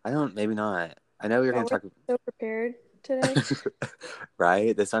 Maybe not. I know we were Wow, going to we're talk. so prepared today.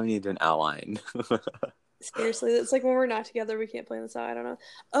 Right? This time we need to do an outline. Seriously, it's like when we're not together, we can't plan this out. I don't know.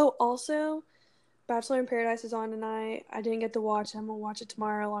 Oh, also, Bachelor in Paradise is on tonight. I didn't get to watch it. I'm gonna watch it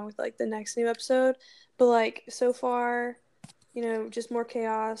tomorrow along with like the next new episode. But like so far, just more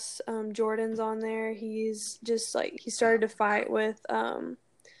chaos. Jordan's on there. He's just like he started to fight with what's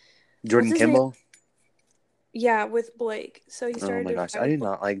Jordan his name? Kimball? Yeah, with Blake. So he Oh started my to gosh. fight I with do Blake.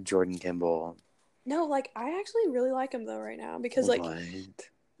 not like Jordan Kimball. No, like I actually really like him though right now because like What?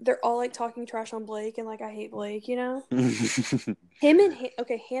 they're all like talking trash on Blake and like I hate Blake, Him and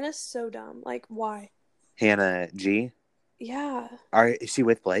okay, Hannah's so dumb. Like why? Hannah G? Yeah. Is she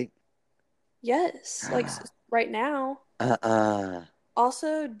with Blake? Yes. Like right now. Uh-uh.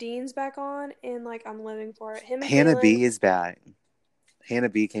 Also, Dean's back on, and like I'm living for it. Him and Hannah Kaylin. B is back. Hannah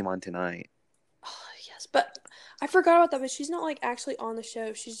B came on tonight. Oh, yes, but I forgot about that. But she's not like actually on the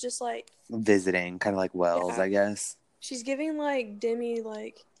show. She's just like Visiting, kind of like Wells, yeah. I guess. She's giving like Demi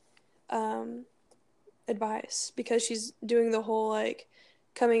like advice because she's doing the whole like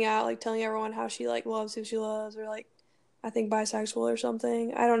coming out, like telling everyone how she like loves who she loves, or like I think bisexual or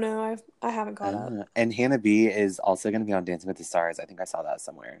something. I don't know. I haven't caught up. And Hannah B is also going to be on Dancing with the Stars. I think I saw that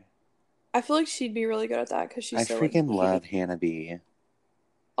somewhere. I feel like she'd be really good at that because I she's so like freaking bougie. love Hannah B.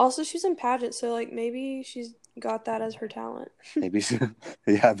 Also, she's in pageant, so like maybe she's got that as her talent. Maybe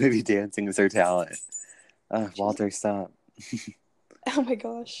maybe dancing is her talent. Walter, stop. Oh my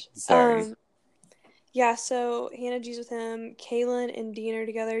gosh. Sorry. Yeah, so Hannah G's with him. Kaylin and Dean are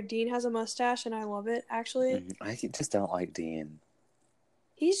together. Dean has a mustache, and I love it, actually. I just don't like Dean.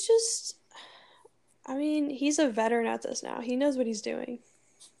 He's just, I mean, he's a veteran at this now. He knows what he's doing.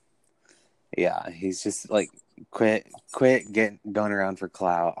 Yeah, he's just like, quit going around for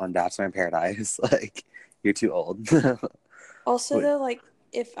clout on Bachelor in Paradise. Like, you're too old. Also, though, like,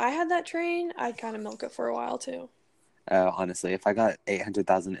 if I had that train, I'd kind of milk it for a while, too. Honestly, if I got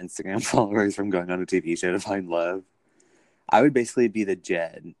 800,000 Instagram followers from going on a TV show to find love, I would basically be the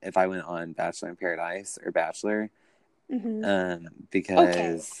Jed if I went on Bachelor in Paradise or Bachelor. Because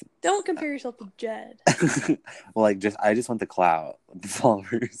okay, don't compare yourself to Jed. well, like I just want the clout, the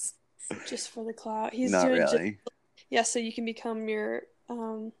followers. Just for the clout. He's not doing really. Yeah, so you can become your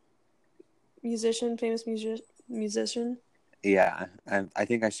famous musician. Yeah, I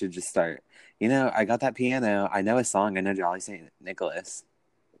think I should just start. I got that piano. I know a song. I know Jolly St. Nicholas.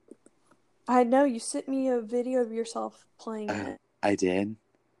 I know, you sent me a video of yourself playing it. I did.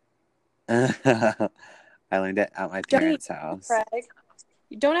 I learned it at my parents' house. Craig,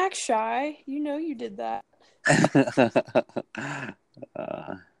 don't act shy. You know you did that.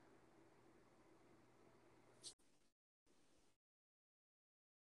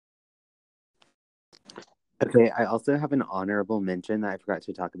 Okay, I also have an honorable mention that I forgot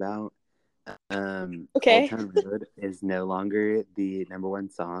to talk about. Okay. Old Town Road is no longer the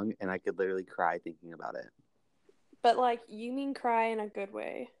 #1 song, and I could literally cry thinking about it. But, like, you mean cry in a good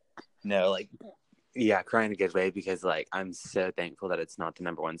way? No, like, yeah, cry in a good way because, like, I'm so thankful that it's not the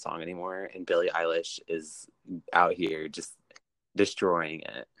 #1 song anymore, and Billie Eilish is out here just destroying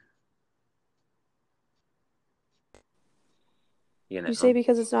it. You say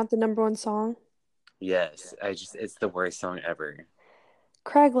because it's not the #1 song? Yes, it's the worst song ever.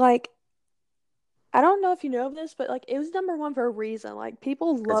 Craig, like, I don't know if you know this, but like it was #1 for a reason. Like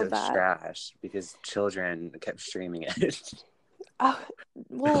people love that. Trash because children kept streaming it. Oh,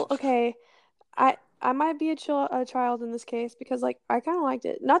 well, okay. I might be a child in this case because like I kind of liked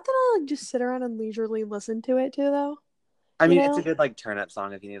it. Not that I like just sit around and leisurely listen to it too, though. I mean, it's a good like turn up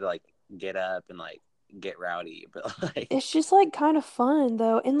song if you need to like get up and like get rowdy, but like it's just like kind of fun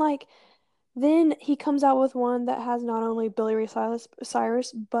though, and like then he comes out with one that has not only Billy Ray Cyrus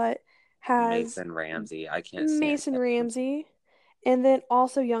but has Mason Ramsey. I can't stand Mason Ramsey, and then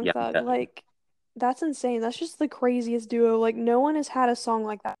also Young Thug. Thug. Like that's insane. That's just the craziest duo. Like no one has had a song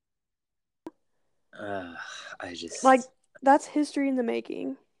like that. Uh, I just, Like, that's history in the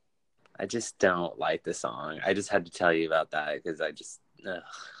making. I just don't like the song. I just had to tell you about that because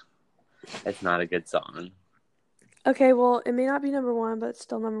it's not a good song. Okay, well, it may not be number one, but it's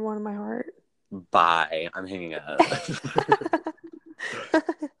still number one in my heart. Bye. I'm hanging up.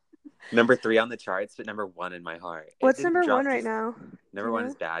 Number 3 on the charts, but number 1 in my heart. It What's didn't number one drop. right now? Number Do you 1 know?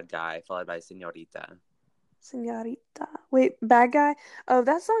 is Bad Guy, followed by Senorita. Señorita. Wait, Bad Guy? Oh,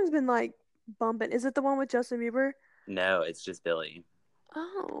 that song's been like bumping. Is it the one with Justin Bieber? No, it's just Billie.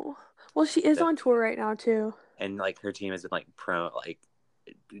 Oh. Well, she is So, on tour right now too. and like her team has been like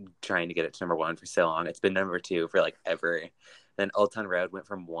trying to get it to number 1 for so long. It's been number 2 for like ever. Then Old Town Road went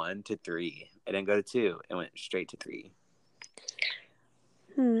from 1 to 3. It didn't go to 2. It went straight to 3.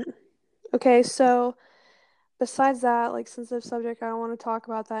 Okay, so besides that, like sensitive subject, I don't want to talk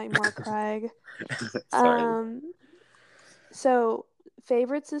about that anymore, Craig. Sorry. So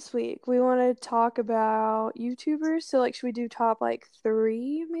favorites this week. We want to talk about YouTubers. So like, should we do top like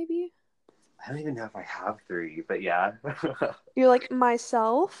 3 maybe? I don't even know if I have 3, but yeah. You're like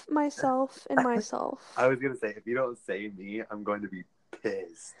myself, and myself. I was going to say, if you don't say me, I'm going to be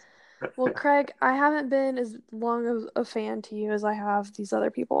pissed. Well, Craig, I haven't been as long of a fan to you as I have these other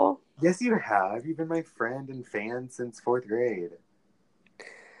people. Yes, you have. You've been my friend and fan since 4th grade.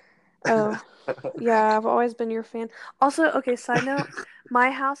 Oh, yeah, I've always been your fan. Also, okay, side note,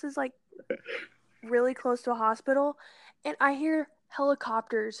 my house is like really close to a hospital, and I hear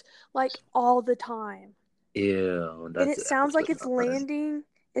helicopters like all the time. Ew, And that's it sounds like absolutely it's not fun. landing.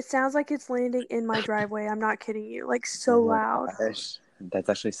 It sounds like it's landing in my driveway. I'm not kidding you. Like so Oh my loud. gosh. That's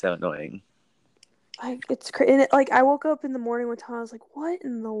actually so annoying. Like it's crazy. And like I woke up in the morning one time. I was like, "What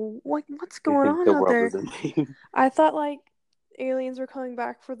in the what's You going think on the out world there?" is ending? I thought like aliens were coming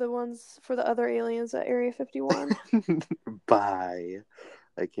back for the other aliens at Area 51. Bye.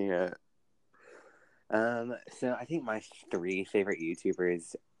 I can't. So I think my 3 favorite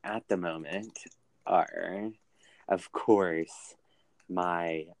YouTubers at the moment are, of course,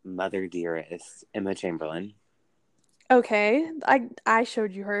 my mother dearest, Emma Chamberlain. Okay, I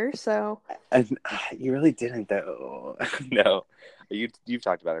showed you her, so And you really didn't though. No. You've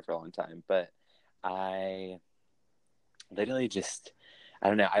talked about her for a long time, but I literally just I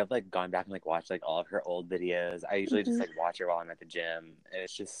don't know. I've like gone back and like watched like all of her old videos. I usually just like watch her while I'm at the gym, and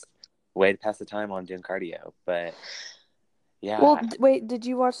it's just a way to pass the time while I'm doing cardio. But yeah, well, wait, did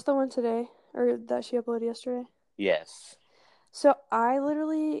you watch the one today or that she uploaded yesterday? yes, So the I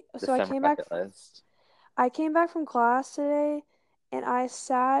summer came back. bucket list. I came back from class today and I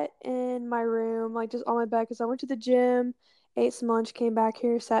sat in my room, like just on my bed, because I went to the gym, ate some lunch, came back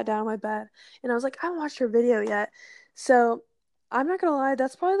here, sat down on my bed, and I was like, I haven't watched her video yet. So I'm not gonna lie,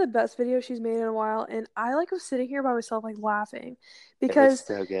 that's probably the best video she's made in a while. And I like was sitting here by myself, like laughing It was because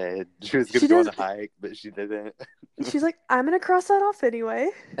so good. She was gonna she go on does, a hike, but she didn't. she's like, I'm gonna cross that off anyway.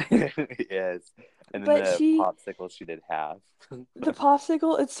 Yes, and then But the popsicle she did half. the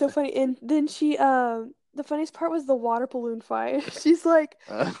popsicle, it's so funny. And then the funniest part was the water balloon fight. She's like,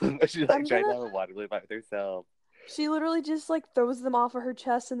 She like I'm tried to gonna have a water balloon fight with herself. She literally just like throws them off of her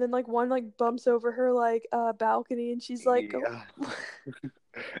chest and then like one like bumps over her like balcony and she's like Yeah,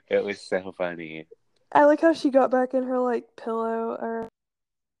 it was so funny. I like how she got back in her like pillow or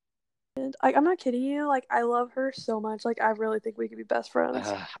and I'm not kidding you, like I love her so much. Like I really think we could be best friends.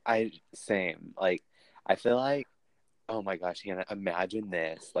 I same. Like I feel like, oh my gosh, Hannah, imagine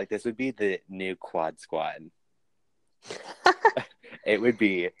this. Like this would be the new Quad Squad. It would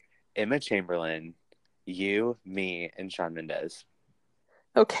be Emma Chamberlain, you, me, and Shawn Mendes.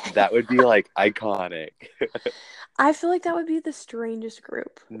 Okay. That would be like iconic. I feel like that would be the strangest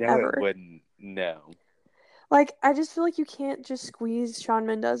group No, ever. it wouldn't. No. Like I just feel like you can't just squeeze Shawn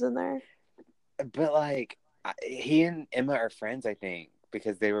Mendes in there. But like he and Emma are friends, I think,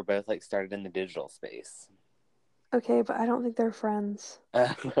 because they were both like started in the digital space. Okay, but I don't think they're friends.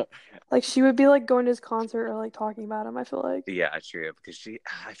 Like she would be like going to his concert or like talking about him, I feel like. Yeah, true. Because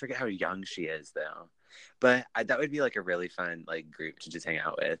I forget how young she is though. But that would be like a really fun like group to just hang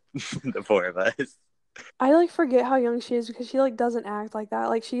out with, the 4 of us. I like forget how young she is because she like doesn't act like that.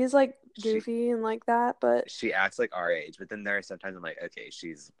 Like she is like goofy and like that, but She acts like our age, but then there are sometimes I'm like, okay,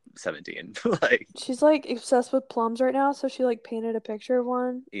 she's 17. Like, she's like obsessed with plums right now, so she like painted a picture of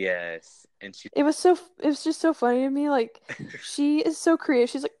one. yes, and It was just so funny to me. Like she is so creative.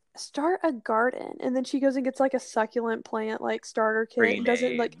 She's like start a garden and then she goes and gets like a succulent plant like starter kit and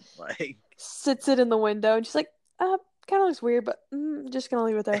doesn't like pre-made, like, sits it in the window and she's like kind of looks weird, but just gonna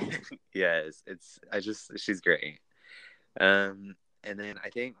leave it there. yes, she's great. And then I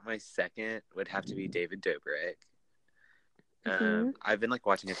think my second would have to be David Dobrik. I've been like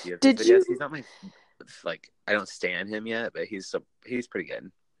watching a few of his Did videos. you He's not my like I don't stand him yet, but he's pretty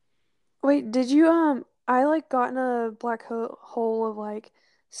good. Wait, did you I like got in a black hole of like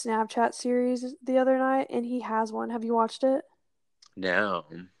Snapchat series the other night, and he has one. Have you watched it? No.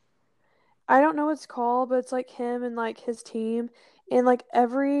 I don't know what it's called, but it's like him and like his team, and like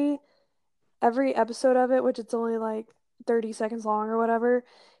every episode of it, which it's only like 30 seconds long or whatever,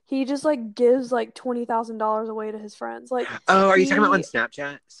 he just like gives like $20,000 away to his friends. Like Oh, are you talking about on he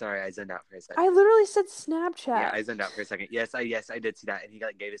Snapchat? Sorry, I zoned out for a I second. literally said Yeah, Snapchat. I zoned out for a second. Yes, I did see that, and he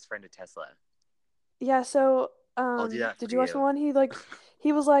like gave his friend a Tesla. Yeah, so I'll do that did for you watch the you. one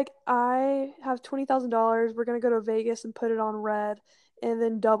he was like, I have $20,000, we're gonna go to Vegas and put it on red and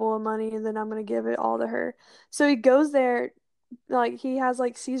then double the money and then I'm gonna give it all to her. So he goes there, like he has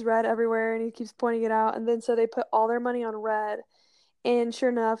like sees red everywhere and he keeps pointing it out, and then so they put all their money on red, and sure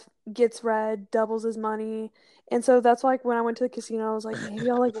enough gets red, doubles his money. And so that's like when I went to the casino, I was like, maybe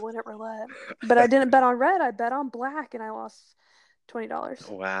I'll like win at roulette. But I didn't bet on red, I bet on black, and I lost $20.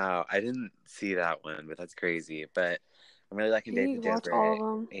 Wow, I didn't see that one, but that's crazy. But I'm really liking You need David to watch all of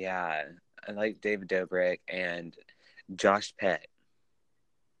Dobrik. them. Yeah, I like David Dobrik and Josh Peck.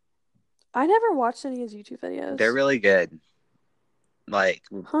 I never watched any of his YouTube They're videos. really good. Like,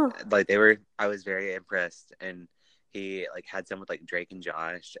 Huh. like they were. I was very impressed, and he like had some with like Drake and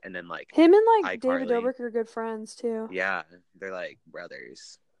Josh, and then like Him and like David iCarly. Dobrik are good friends too. Yeah, they're like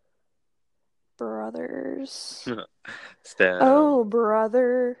brothers. Brothers. So, Oh,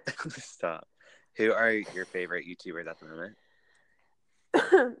 brother. stop. Who are your favorite YouTubers at the moment?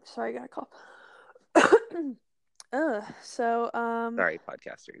 Sorry, I got a cough. Ugh. So, Sorry,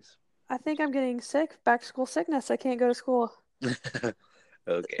 podcasters. I think I'm getting sick. Back to school sickness. I can't go to school.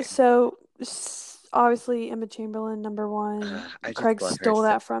 Okay. So, obviously, Emma Chamberlain, number one. I just Craig love her stole so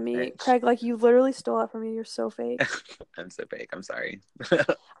that from me. much. Craig, like you literally stole that from me. You're so fake. I'm so fake. I'm sorry.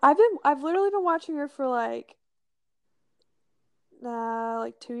 I've literally been watching her for like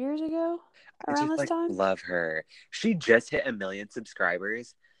 2 years ago, I around just this like time. love her. She just hit 1 million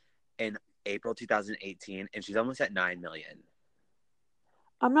subscribers in April 2018, and she's almost at 9 million.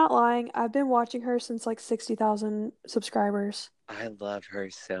 I'm not lying. I've been watching her since like 60,000 subscribers. I love her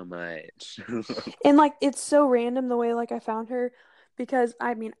so much. And like it's so random the way like I found her, because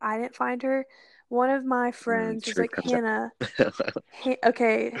I mean, I didn't find her. One of my friends was Truth like, comes "Hannah, out.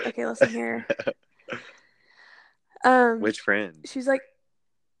 okay, listen here." Which friend? She's like,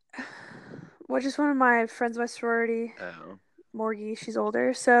 well, just one of my friends, my sorority, Oh. Morgie. She's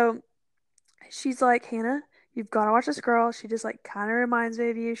older, so she's like, "Hannah, you've got to watch this girl. She just like kind of reminds me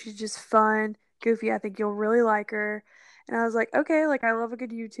of you. She's just fun, goofy. I think you'll really like her." And I was like, "Okay, like I love a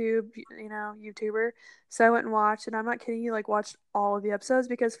good YouTuber." So I went and watched, and I'm not kidding you, like watched all of the episodes,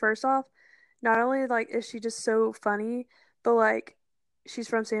 because first off, not only like is she just so funny, but like she's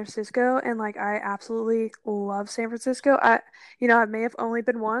from San Francisco, and like I absolutely love San Francisco. I may have only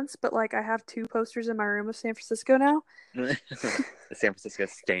been once, but like I have two posters in my room of San Francisco now. The San Francisco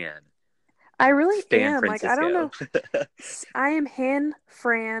Stan. I really Stan am. Like, I don't Francisco. know. I am Han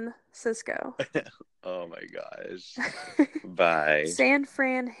Fran Cisco. Oh my gosh. Bye. San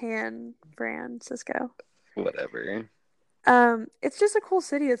Fran Han Francisco. Whatever. It's just a cool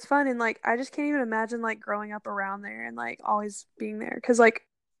city. It's fun, and like I just can't even imagine like growing up around there and like always being there, because like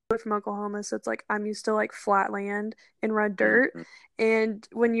I'm from Oklahoma, so it's like I'm used to like flat land and red dirt, Mhm. and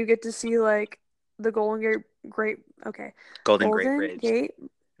when you get to see like the Golden Great Golden Bridge. Gate,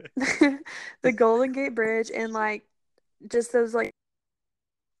 the Golden Gate Bridge, and like just those like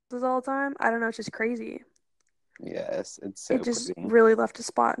all the time. I don't know, it's just crazy. Yes, it's so It just pretty. really left a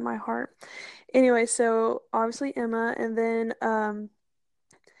spot in my heart. Anyway, so obviously Emma, and then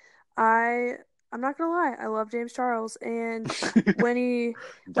I I'm not gonna lie, I love James Charles, and when he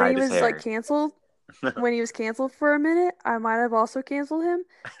when Dyed he his was like hair. canceled, when he was canceled for a minute, I might have also canceled him,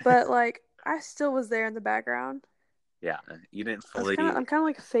 but like I still was there in the background. Yeah, you didn't I'm kind fully. of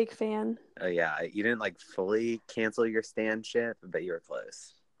like a fake fan. Yeah, you didn't like fully cancel your stanship, but you were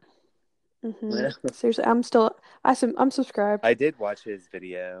close. Seriously, I'm subscribed. I did watch his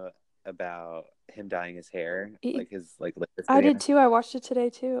video about him dyeing his hair, He, like his like latest I video. did too. I watched it today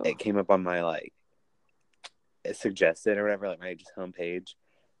too. It came up on my like it suggested or whatever, like my just homepage.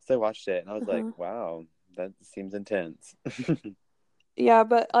 So I watched it and I was like, Uh-huh. wow, that seems intense. Yeah,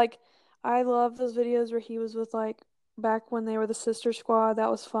 but like I love those videos where he was with like back when they were the Sister Squad.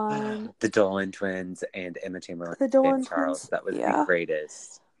 That was fun. The Dolan twins and Emma Chamberlain The and Dolan Charles. twins. That was the Yeah.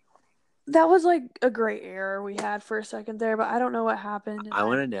 greatest. That was like a great error we had for a second there, but I don't know what happened. And I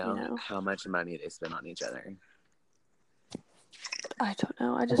want to know how much money they spent on each other. I don't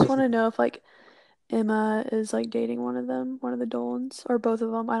know. I just want to know Emma is like dating one of them, one of the Dolans, or both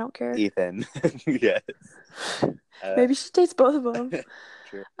of them. I don't care. Ethan. Yes. Maybe she dates both of them.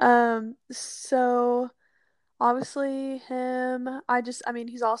 True. So obviously him. I mean,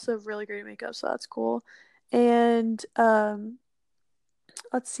 he's also really great at makeup, so that's cool. And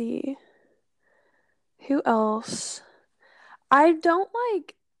let's see, who else? I don't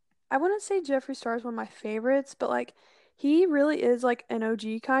like. I wouldn't say Jeffree Star is one of my favorites, but like he really is like an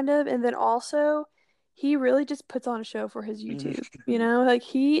OG kind of, and then also he really just puts on a show for his YouTube. You know, like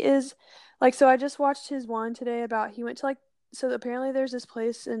he is like so I just watched his one today about he went to like so apparently there's this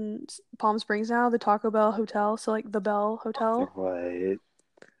place in Palm Springs now, the Taco Bell Hotel, so like the Bell Hotel. What?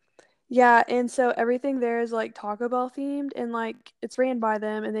 Yeah, and so everything there is like Taco Bell themed and like it's ran by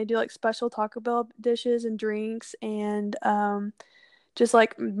them and they do like special Taco Bell dishes and drinks and just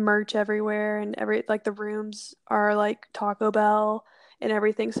like merch everywhere and every like the rooms are like Taco Bell and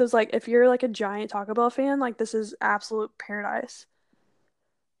everything. So it's like if you're like a giant Taco Bell fan, like this is absolute paradise.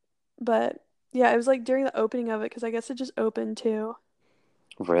 But yeah, it was like during the opening of it because I guess it just opened too.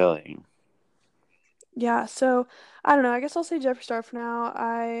 Really? Yeah, so I don't know. I guess I'll say Jeffree Star for now.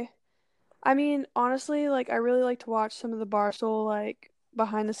 I mean, honestly, like I really like to watch some of the Barstool like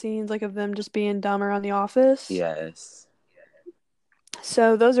behind the scenes like of them just being dumber on The Office. Yes.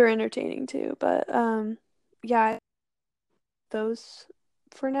 So those are entertaining too. But yeah, those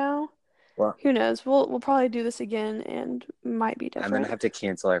for now. Well, Who knows? We'll probably do this again and might be I'm gonna different. have to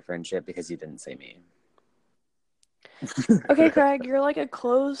cancel our friendship because you didn't say me. Okay, Craig, you're a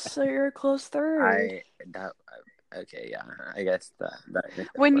close third. I that okay, yeah. I guess that makes sense.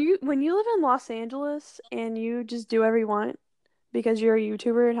 When you live in Los Angeles and you just do whatever you want because you're a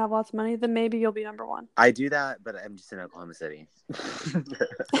YouTuber and have lots of money, then maybe you'll be number one. I do that, but I'm just in Oklahoma City.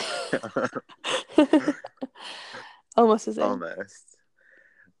 Almost the same. Almost.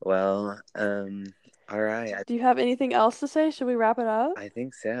 Well, all right. Do you have anything else to say? Should we wrap it up? I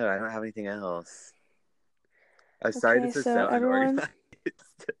think so. I don't have anything else. I'm sorry Okay, this is so so everyone, unorganized.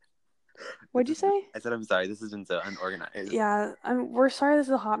 what'd you say? I said I'm sorry this has been so unorganized. Yeah, we're sorry this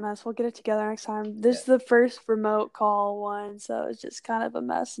is a hot mess. We'll get it together next time. This is the first remote call one, so it's just kind of a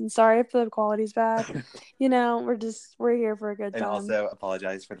mess. And sorry if the quality's bad. You know, we're here for a good And time. also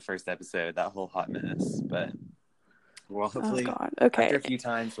apologize for the first episode, that whole hot mess. But well, hopefully Oh God. Okay. after a few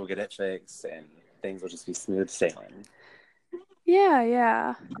times we'll get it fixed and things will just be smooth sailing.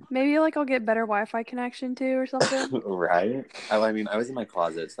 Yeah. Maybe like I'll get better Wi-Fi connection too or something. Right? Oh, I mean, I was in my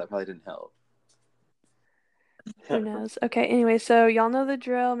closet, so that probably didn't help. Who knows? Okay, anyway, so y'all know the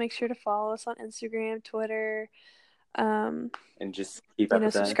drill. Make sure to follow us on Instagram, Twitter. And just keep up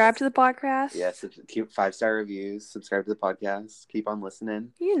with Subscribe us. to the podcast. Yes, keep 5-star reviews. Subscribe to the podcast. Keep on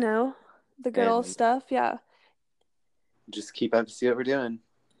listening. You know, the good old stuff. Yeah. Just keep up to see what we're doing.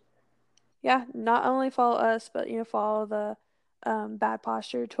 Yeah, not only follow us, but follow the Bad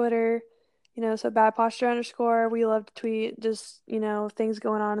Posture Twitter. So Bad Posture _ we love to tweet just things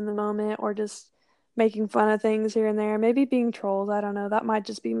going on in the moment or just making fun of things here and there. Maybe being trolls. I don't know. That might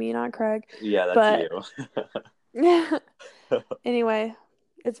just be me, not Craig. Yeah, that's you. Anyway,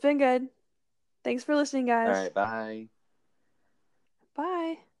 it's been good. Thanks for listening, guys. All right, bye.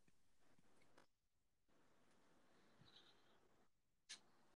 Bye.